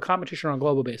United States, but competition on a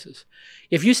global basis.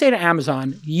 If you say to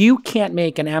Amazon, you can't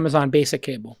make an Amazon basic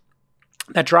cable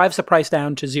that drives the price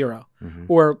down to 0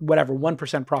 or whatever, 1%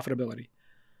 profitability.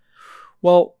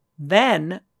 Well,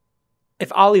 then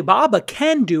if Alibaba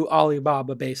can do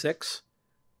Alibaba basics,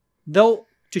 they'll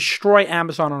destroy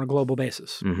Amazon on a global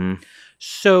basis. Mm-hmm.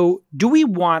 So do we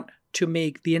want to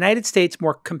make the United States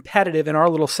more competitive in our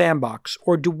little sandbox,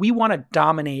 or do we want to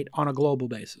dominate on a global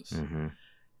basis? Mm-hmm.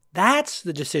 That's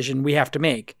the decision we have to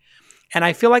make. And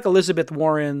I feel like Elizabeth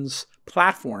Warren's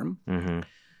platform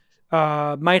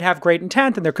might have great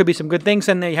intent, and there could be some good things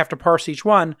in there. You have to parse each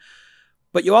one.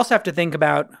 But you also have to think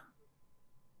about,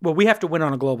 well, we have to win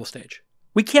on a global stage.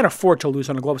 We can't afford to lose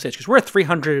on a global stage because we're a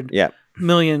 300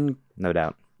 million no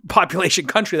doubt population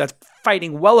country that's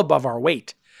fighting well above our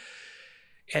weight.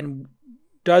 And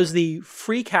does the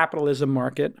free capitalism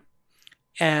market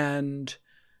and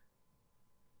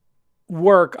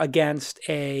work against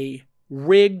a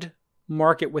rigged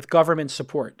market with government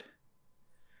support?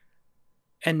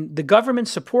 And the government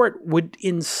support would,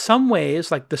 in some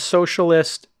ways, like the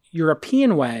socialist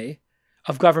European way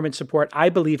of government support, I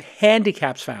believe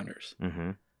handicaps founders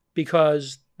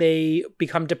because they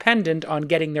become dependent on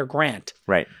getting their grant.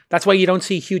 Right. That's why you don't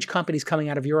see huge companies coming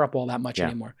out of Europe all that much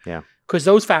anymore. Yeah. Because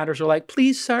those founders are like,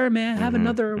 please, sir, may I have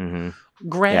another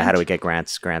grant? Yeah, how do we get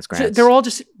grants? So they're all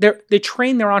just, they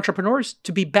train their entrepreneurs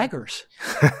to be beggars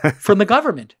from the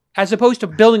government, as opposed to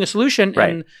building a solution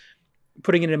and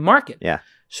putting it in market. Yeah.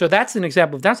 So that's an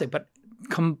example of downside. But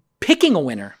picking a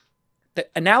winner, the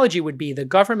analogy would be the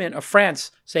government of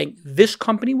France saying, this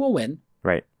company will win.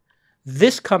 Right.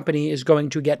 This company is going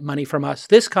to get money from us.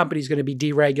 This company is going to be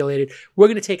deregulated. We're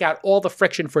going to take out all the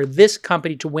friction for this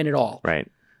company to win it all. Right.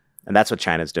 And that's what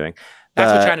China's doing.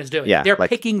 That's what China's doing. Yeah, they're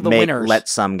picking the winners. Let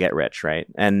some get rich, right?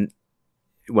 And,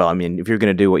 well, I mean, if you're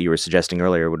going to do what you were suggesting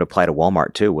earlier, it would apply to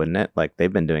Walmart too, wouldn't it? Like,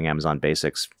 they've been doing Amazon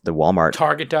Basics, the Walmart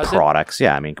Target does products.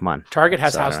 Yeah, I mean, come on. Target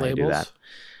has house labels.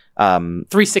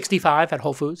 365 at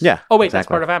Whole Foods. Yeah. Oh, wait, that's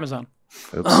part of Amazon.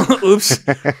 Oops. Oops.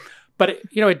 But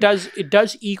it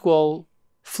does equal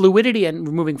fluidity, and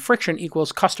removing friction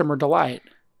equals customer delight.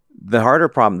 The harder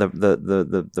problem,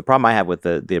 the problem I have with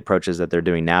the approaches that they're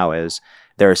doing now is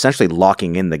they're essentially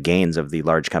locking in the gains of the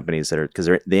large companies that are, because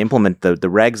they implement the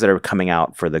regs that are coming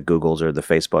out for the Googles or the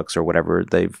Facebooks or whatever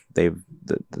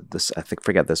this, I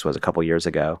forget, this was a couple years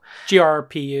ago.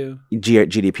 GDPR,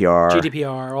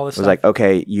 all this stuff. It was like,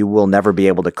 okay, you will never be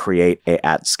able to create a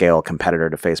at-scale competitor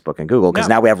to Facebook and Google because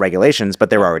now we have regulations, but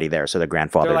they're already there, so they're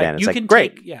grandfathered in. It's like,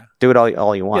 great, do it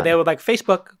all you want. Yeah, they would like,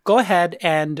 Facebook, go ahead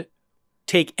and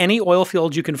take any oil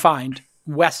fields you can find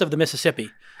west of the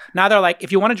Mississippi. Now they're like,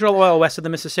 if you want to drill oil west of the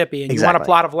Mississippi and you want a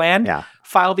plot of land,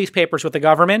 file these papers with the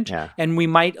government, and we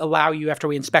might allow you, after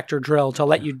we inspect your drill, to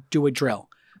let you do a drill.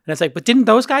 And it's like, but didn't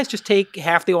those guys just take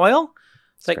half the oil?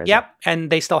 It's like, crazy. Yep, and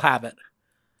they still have it.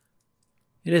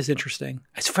 It is interesting.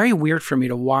 It's very weird for me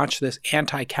to watch this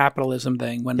anti-capitalism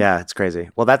thing. It's crazy.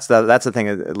 Well, that's the thing.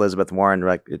 Elizabeth Warren,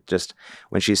 like, it just,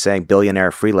 when she's saying billionaire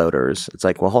freeloaders, it's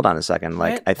like, well, hold on a second.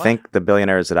 Like, I think the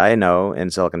billionaires that I know in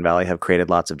Silicon Valley have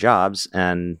created lots of jobs,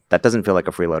 and that doesn't feel like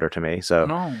a freeloader to me.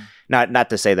 So, not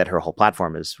to say that her whole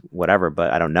platform is whatever,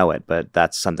 but I don't know it. But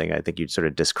that's something I think you'd sort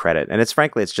of discredit. And it's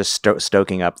frankly, it's just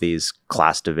stoking up these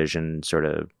class division sort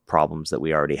of problems that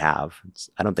we already have.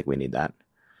 I don't think we need that.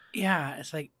 Yeah,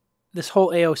 it's like this whole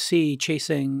AOC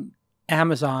chasing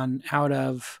Amazon out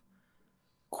of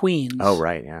Queens. Oh,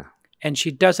 right, yeah. And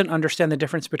she doesn't understand the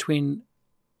difference between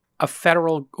a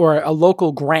federal or a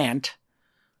local grant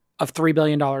of $3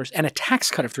 billion and a tax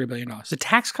cut of $3 billion. The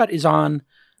tax cut is on...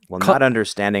 Well, not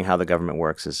understanding how the government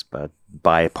works is a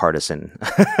bipartisan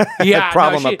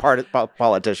problem of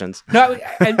politicians. No,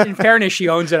 and in fairness, she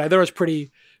owns it. I thought it was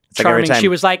pretty... charming. She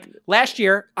was like, last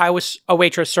year I was a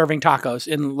waitress serving tacos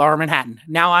in Lower Manhattan.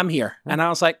 Now I'm here. And I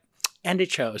was like, and it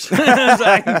shows.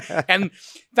 And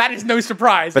that is no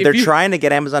surprise. But they're trying to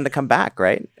get Amazon to come back,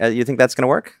 right? You think that's going to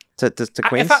work to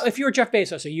Queens? If you were Jeff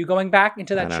Bezos, are you going back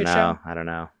into that shit show? I don't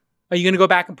know. Are you going to go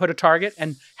back and put a target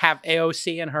and have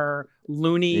AOC and her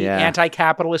loony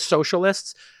anti-capitalist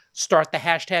socialists start the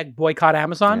hashtag boycott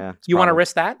Amazon? You want to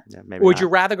risk that? Yeah, maybe or would not. you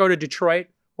rather go to Detroit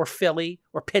or Philly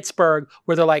or Pittsburgh,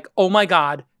 where they're like, oh my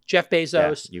God, Jeff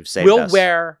Bezos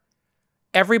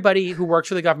everybody who works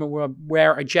for the government will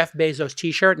wear a Jeff Bezos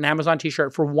t-shirt, an Amazon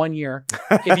t-shirt for 1 year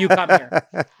if you come here.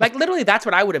 Like, literally, that's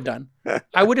what I would have done.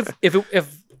 I would have,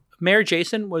 if Mayor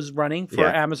Jason was running for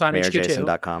Amazon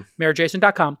HQ2,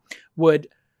 MayorJason.com would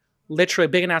literally,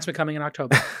 big announcement coming in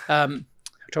October.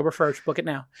 October 1st, book it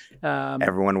now.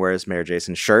 Everyone wears Mayor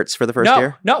Jason shirts for the first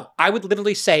year? No, I would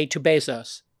literally say to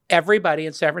Bezos, everybody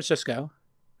in San Francisco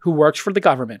who works for the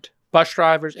government, bus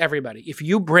drivers, everybody, if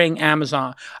you bring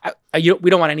Amazon, we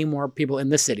don't want any more people in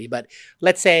this city, but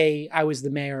let's say I was the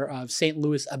mayor of St.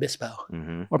 Louis Obispo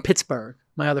or Pittsburgh,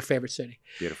 my other favorite city.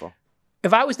 Beautiful.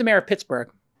 If I was the mayor of Pittsburgh,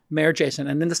 Mayor Jason.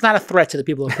 And then it's not a threat to the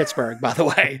people of Pittsburgh, by the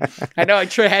way. I know,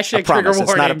 hashtag trigger warning.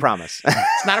 It's not a promise.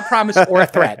 It's not a promise or a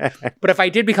threat. But if I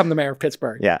did become the mayor of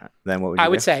Pittsburgh, then what would you I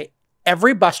do? would say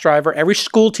every bus driver, every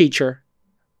school teacher,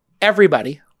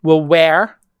 everybody will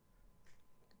wear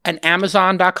an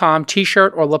Amazon.com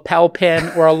t-shirt or lapel pin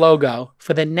or a logo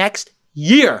for the next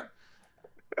year.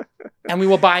 And we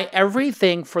will buy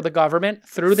everything for the government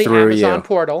through the Amazon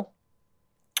portal.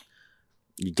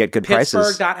 You get good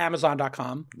prices.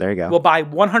 Pittsburgh.amazon.com. There you go. We'll buy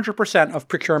 100% of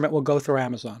procurement will go through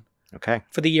Amazon. Okay.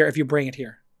 For the year if you bring it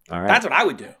here. All right. That's what I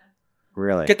would do.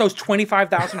 Really? Get those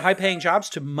 25,000 high-paying jobs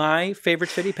to my favorite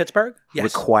city, Pittsburgh? Yes.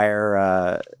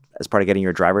 Require, as part of getting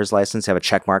your driver's license, have a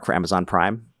check mark for Amazon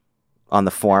Prime on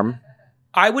the form.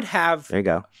 I would have... There you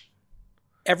go.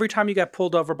 Every time you got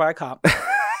pulled over by a cop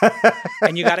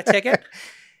and you got a ticket,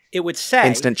 it would say...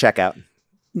 Instant checkout.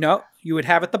 No, you would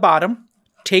have at the bottom,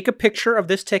 take a picture of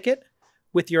this ticket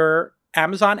with your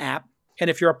Amazon app, and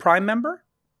if you're a Prime member,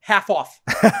 half off.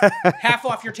 Half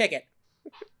off your ticket.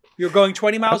 You're going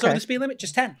 20 miles over the speed limit,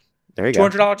 just 10. There you go.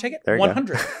 $200 ticket, there you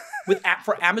 100.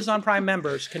 For Amazon Prime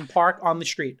members can park on the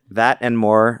street. That and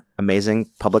more amazing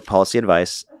public policy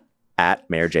advice at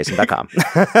mayorjason.com.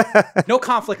 No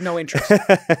conflict, no interest.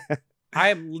 I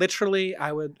am literally,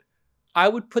 I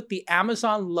would put the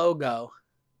Amazon logo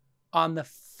on the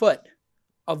foot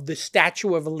of the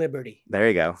Statue of Liberty. There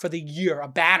you go. For the year, a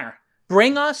banner.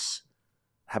 Bring us.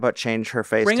 How about change her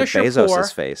face to us your Bezos' poor.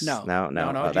 face? No.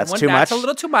 Oh, that's too much? That's a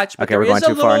little too much. But okay, we're going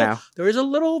too far now. There is a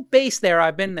little base there.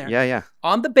 I've been there. Yeah.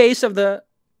 On the base of the...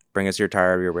 Bring us your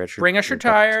tired, you're rich. Bring us your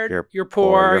tired, you're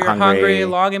poor, you're hungry,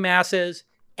 long in masses,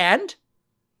 and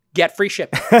get free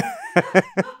shipping.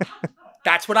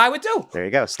 That's what I would do. There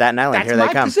you go. Staten Island, That's here they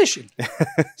come. That's my position.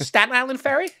 Staten Island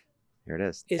Ferry here it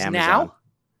is Amazon. Now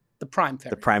the Prime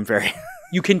Ferry. The Prime Ferry.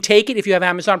 You can take it if you have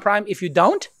Amazon Prime. If you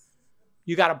don't,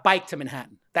 you got to bike to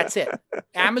Manhattan. That's it.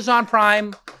 Amazon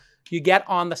Prime, you get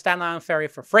on the Staten Island Ferry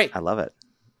for free. I love it.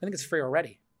 I think it's free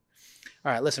already.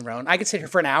 All right, listen, Rowan. I could sit here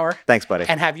for an hour. Thanks, buddy.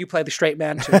 And have you play the straight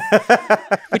man, too.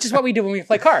 Which is what we do when we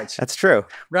play cards. That's true.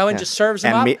 Rowan just serves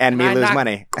them up. And me lose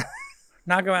money.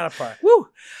 Knock him out of park. Woo!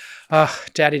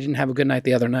 Daddy didn't have a good night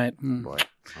the other night. Oh,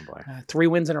 boy. 3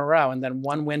 wins in a row and then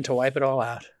 1 win to wipe it all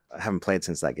out. I haven't played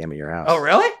since that game at your house. Oh,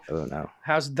 really? Oh, no.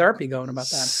 How's therapy going about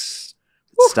that?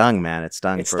 It stung, man. It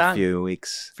stung for a few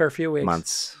weeks. For a few weeks.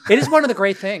 Months. It is one of the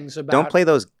great things about... Don't play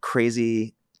those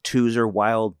crazy twos or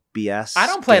wild BS I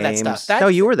don't play games. that stuff. No,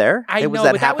 you were there.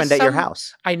 That happened at your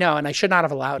house. I know, and I should not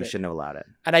have allowed it. You shouldn't have allowed it.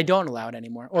 And I don't allow it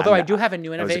anymore. Although I do have a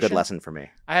new innovation. It was a good lesson for me.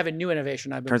 I have a new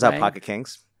innovation I've been Turns playing. out Pocket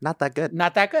Kings, not that good.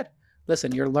 Not that good.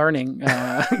 Listen, you're learning.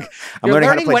 I'm learning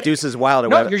how to play Deuces Wild.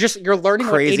 No, you're learning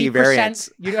crazy what 80%. Variants.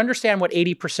 You understand what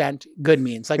 80% good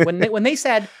means. Like when they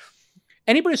said,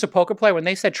 anybody who's a poker player, when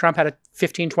they said Trump had a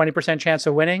 15-20% chance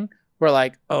of winning, we're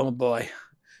like, oh boy,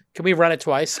 can we run it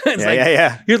twice?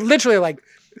 Yeah. You're literally like,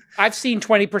 I've seen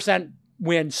 20%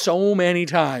 win so many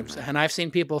times, and I've seen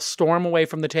people storm away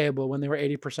from the table when they were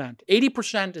 80%.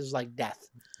 80% is like death.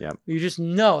 Yep. You just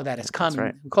know that it's coming.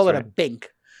 Right. We call it a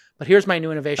bink. But here's my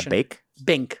new innovation. A bake?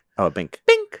 Bink. Oh, a bink.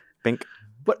 Bink. Bink.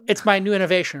 But it's my new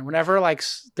innovation. Whenever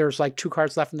there's 2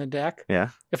 cards left in the deck,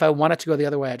 if I want it to go the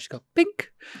other way, I just go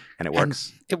bink. And it works.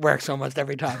 And it works almost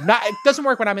every time. It doesn't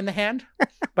work when I'm in the hand,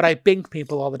 but I bink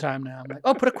people all the time now. I'm like,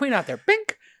 oh, put a queen out there.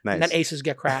 Bink. Nice. And then aces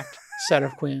get cracked. Set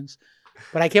of queens.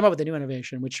 But I came up with a new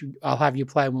innovation, which I'll have you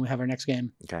play when we have our next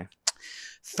game. Okay.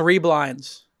 3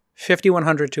 blinds. 50,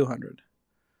 100, 200.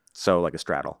 So like a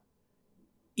straddle.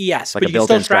 Yes, like but a you can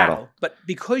still built-in straddle. But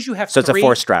because you have so it's a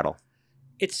 4 straddle.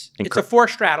 It's a 4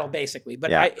 straddle basically, but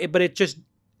but it just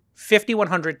 50,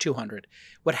 100, 200.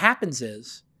 What happens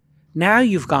is now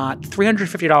you've got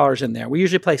 $350 in there. We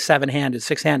usually play 7-handed,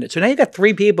 6-handed. So now you've got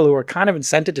 3 people who are kind of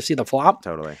incented to see the flop.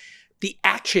 Totally. The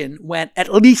action went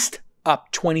at least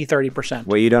up 20, 30%.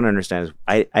 What you don't understand is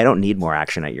I don't need more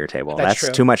action at your table. That's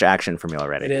true. Too much action for me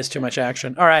already. It is too much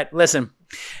action. All right, listen.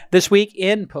 This week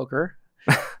in poker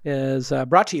is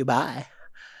brought to you by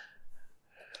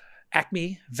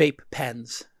Acme Vape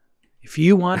Pens. If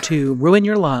you want to ruin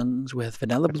your lungs with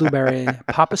vanilla blueberry,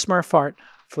 Papa Smurf fart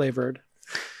flavored,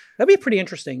 that'd be pretty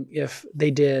interesting if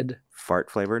they did. Fart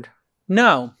flavored?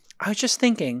 No, I was just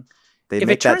thinking. They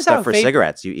make that stuff for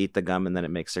cigarettes. You eat the gum and then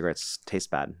it makes cigarettes taste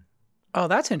bad. Oh,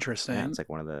 that's interesting. Yeah, it's like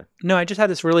one of the... No, I just had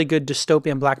this really good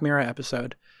dystopian Black Mirror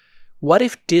episode. What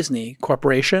if Disney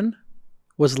Corporation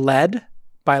was led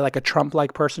by like a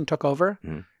Trump-like person took over,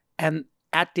 and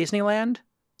at Disneyland,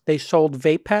 they sold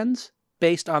vape pens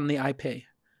based on the IP.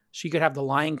 So you could have the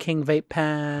Lion King vape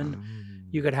pen.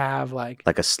 You could have like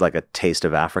a taste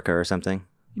of Africa or something.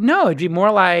 No, it'd be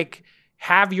more like,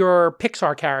 have your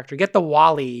Pixar character, get the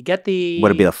WALL-E, get the...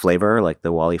 Would it be a flavor, like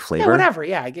the WALL-E flavor? Yeah, whatever,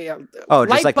 yeah. Oh,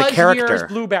 just like the Buzz character. Lightyear's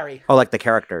blueberry. Oh, like the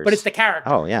characters. But it's the character.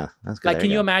 Oh, yeah. That's good. Like, can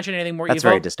you imagine anything more That's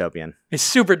evil? very dystopian. It's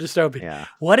super dystopian. Yeah.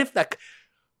 What if the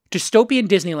dystopian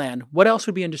Disneyland, what else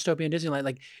would be in dystopian Disneyland?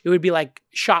 Like, it would be like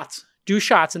shots. Do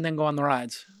shots and then go on the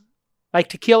rides. Like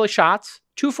tequila shots,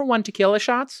 2-for-1 tequila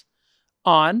shots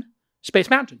on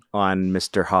Space Mountain. On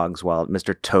Mr.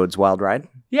 Toad's Wild Ride?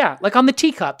 Yeah, like on the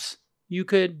teacups, you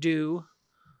could do...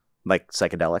 Like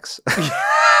psychedelics.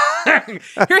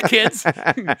 Here, kids.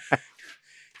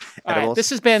 All right,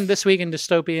 this has been This Week in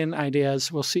Dystopian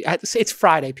Ideas. We'll see. It's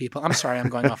Friday, people. I'm sorry I'm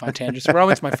going off on tangents.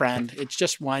 Rowan's my friend. It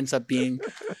just winds up being...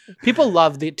 People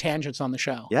love the tangents on the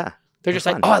show. Yeah. They're just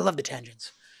like, oh, I love the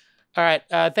tangents. All right.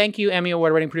 Thank you, Emmy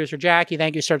Award-winning producer Jackie.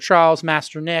 Thank you, Sir Charles,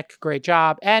 Master Nick. Great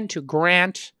job. And to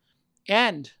Grant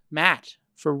and Matt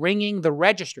for ringing the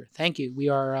register. Thank you. We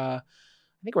are, I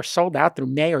think we're sold out through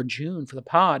May or June for the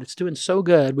pod. It's doing so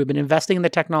good. We've been investing in the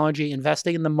technology,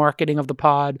 investing in the marketing of the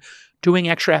pod, doing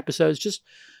extra episodes. Just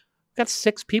got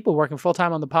 6 people working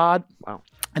full-time on the pod. Wow.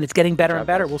 And it's getting better and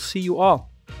better. We'll see you all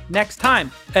next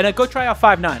time. And go try out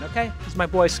Five9, okay? This is my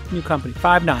boy's new company,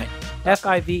 Five9.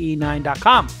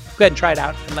 FIVE9.com. Go ahead and try it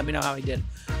out and let me know how he did.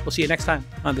 We'll see you next time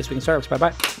on This Week in Startups.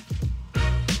 Bye-bye.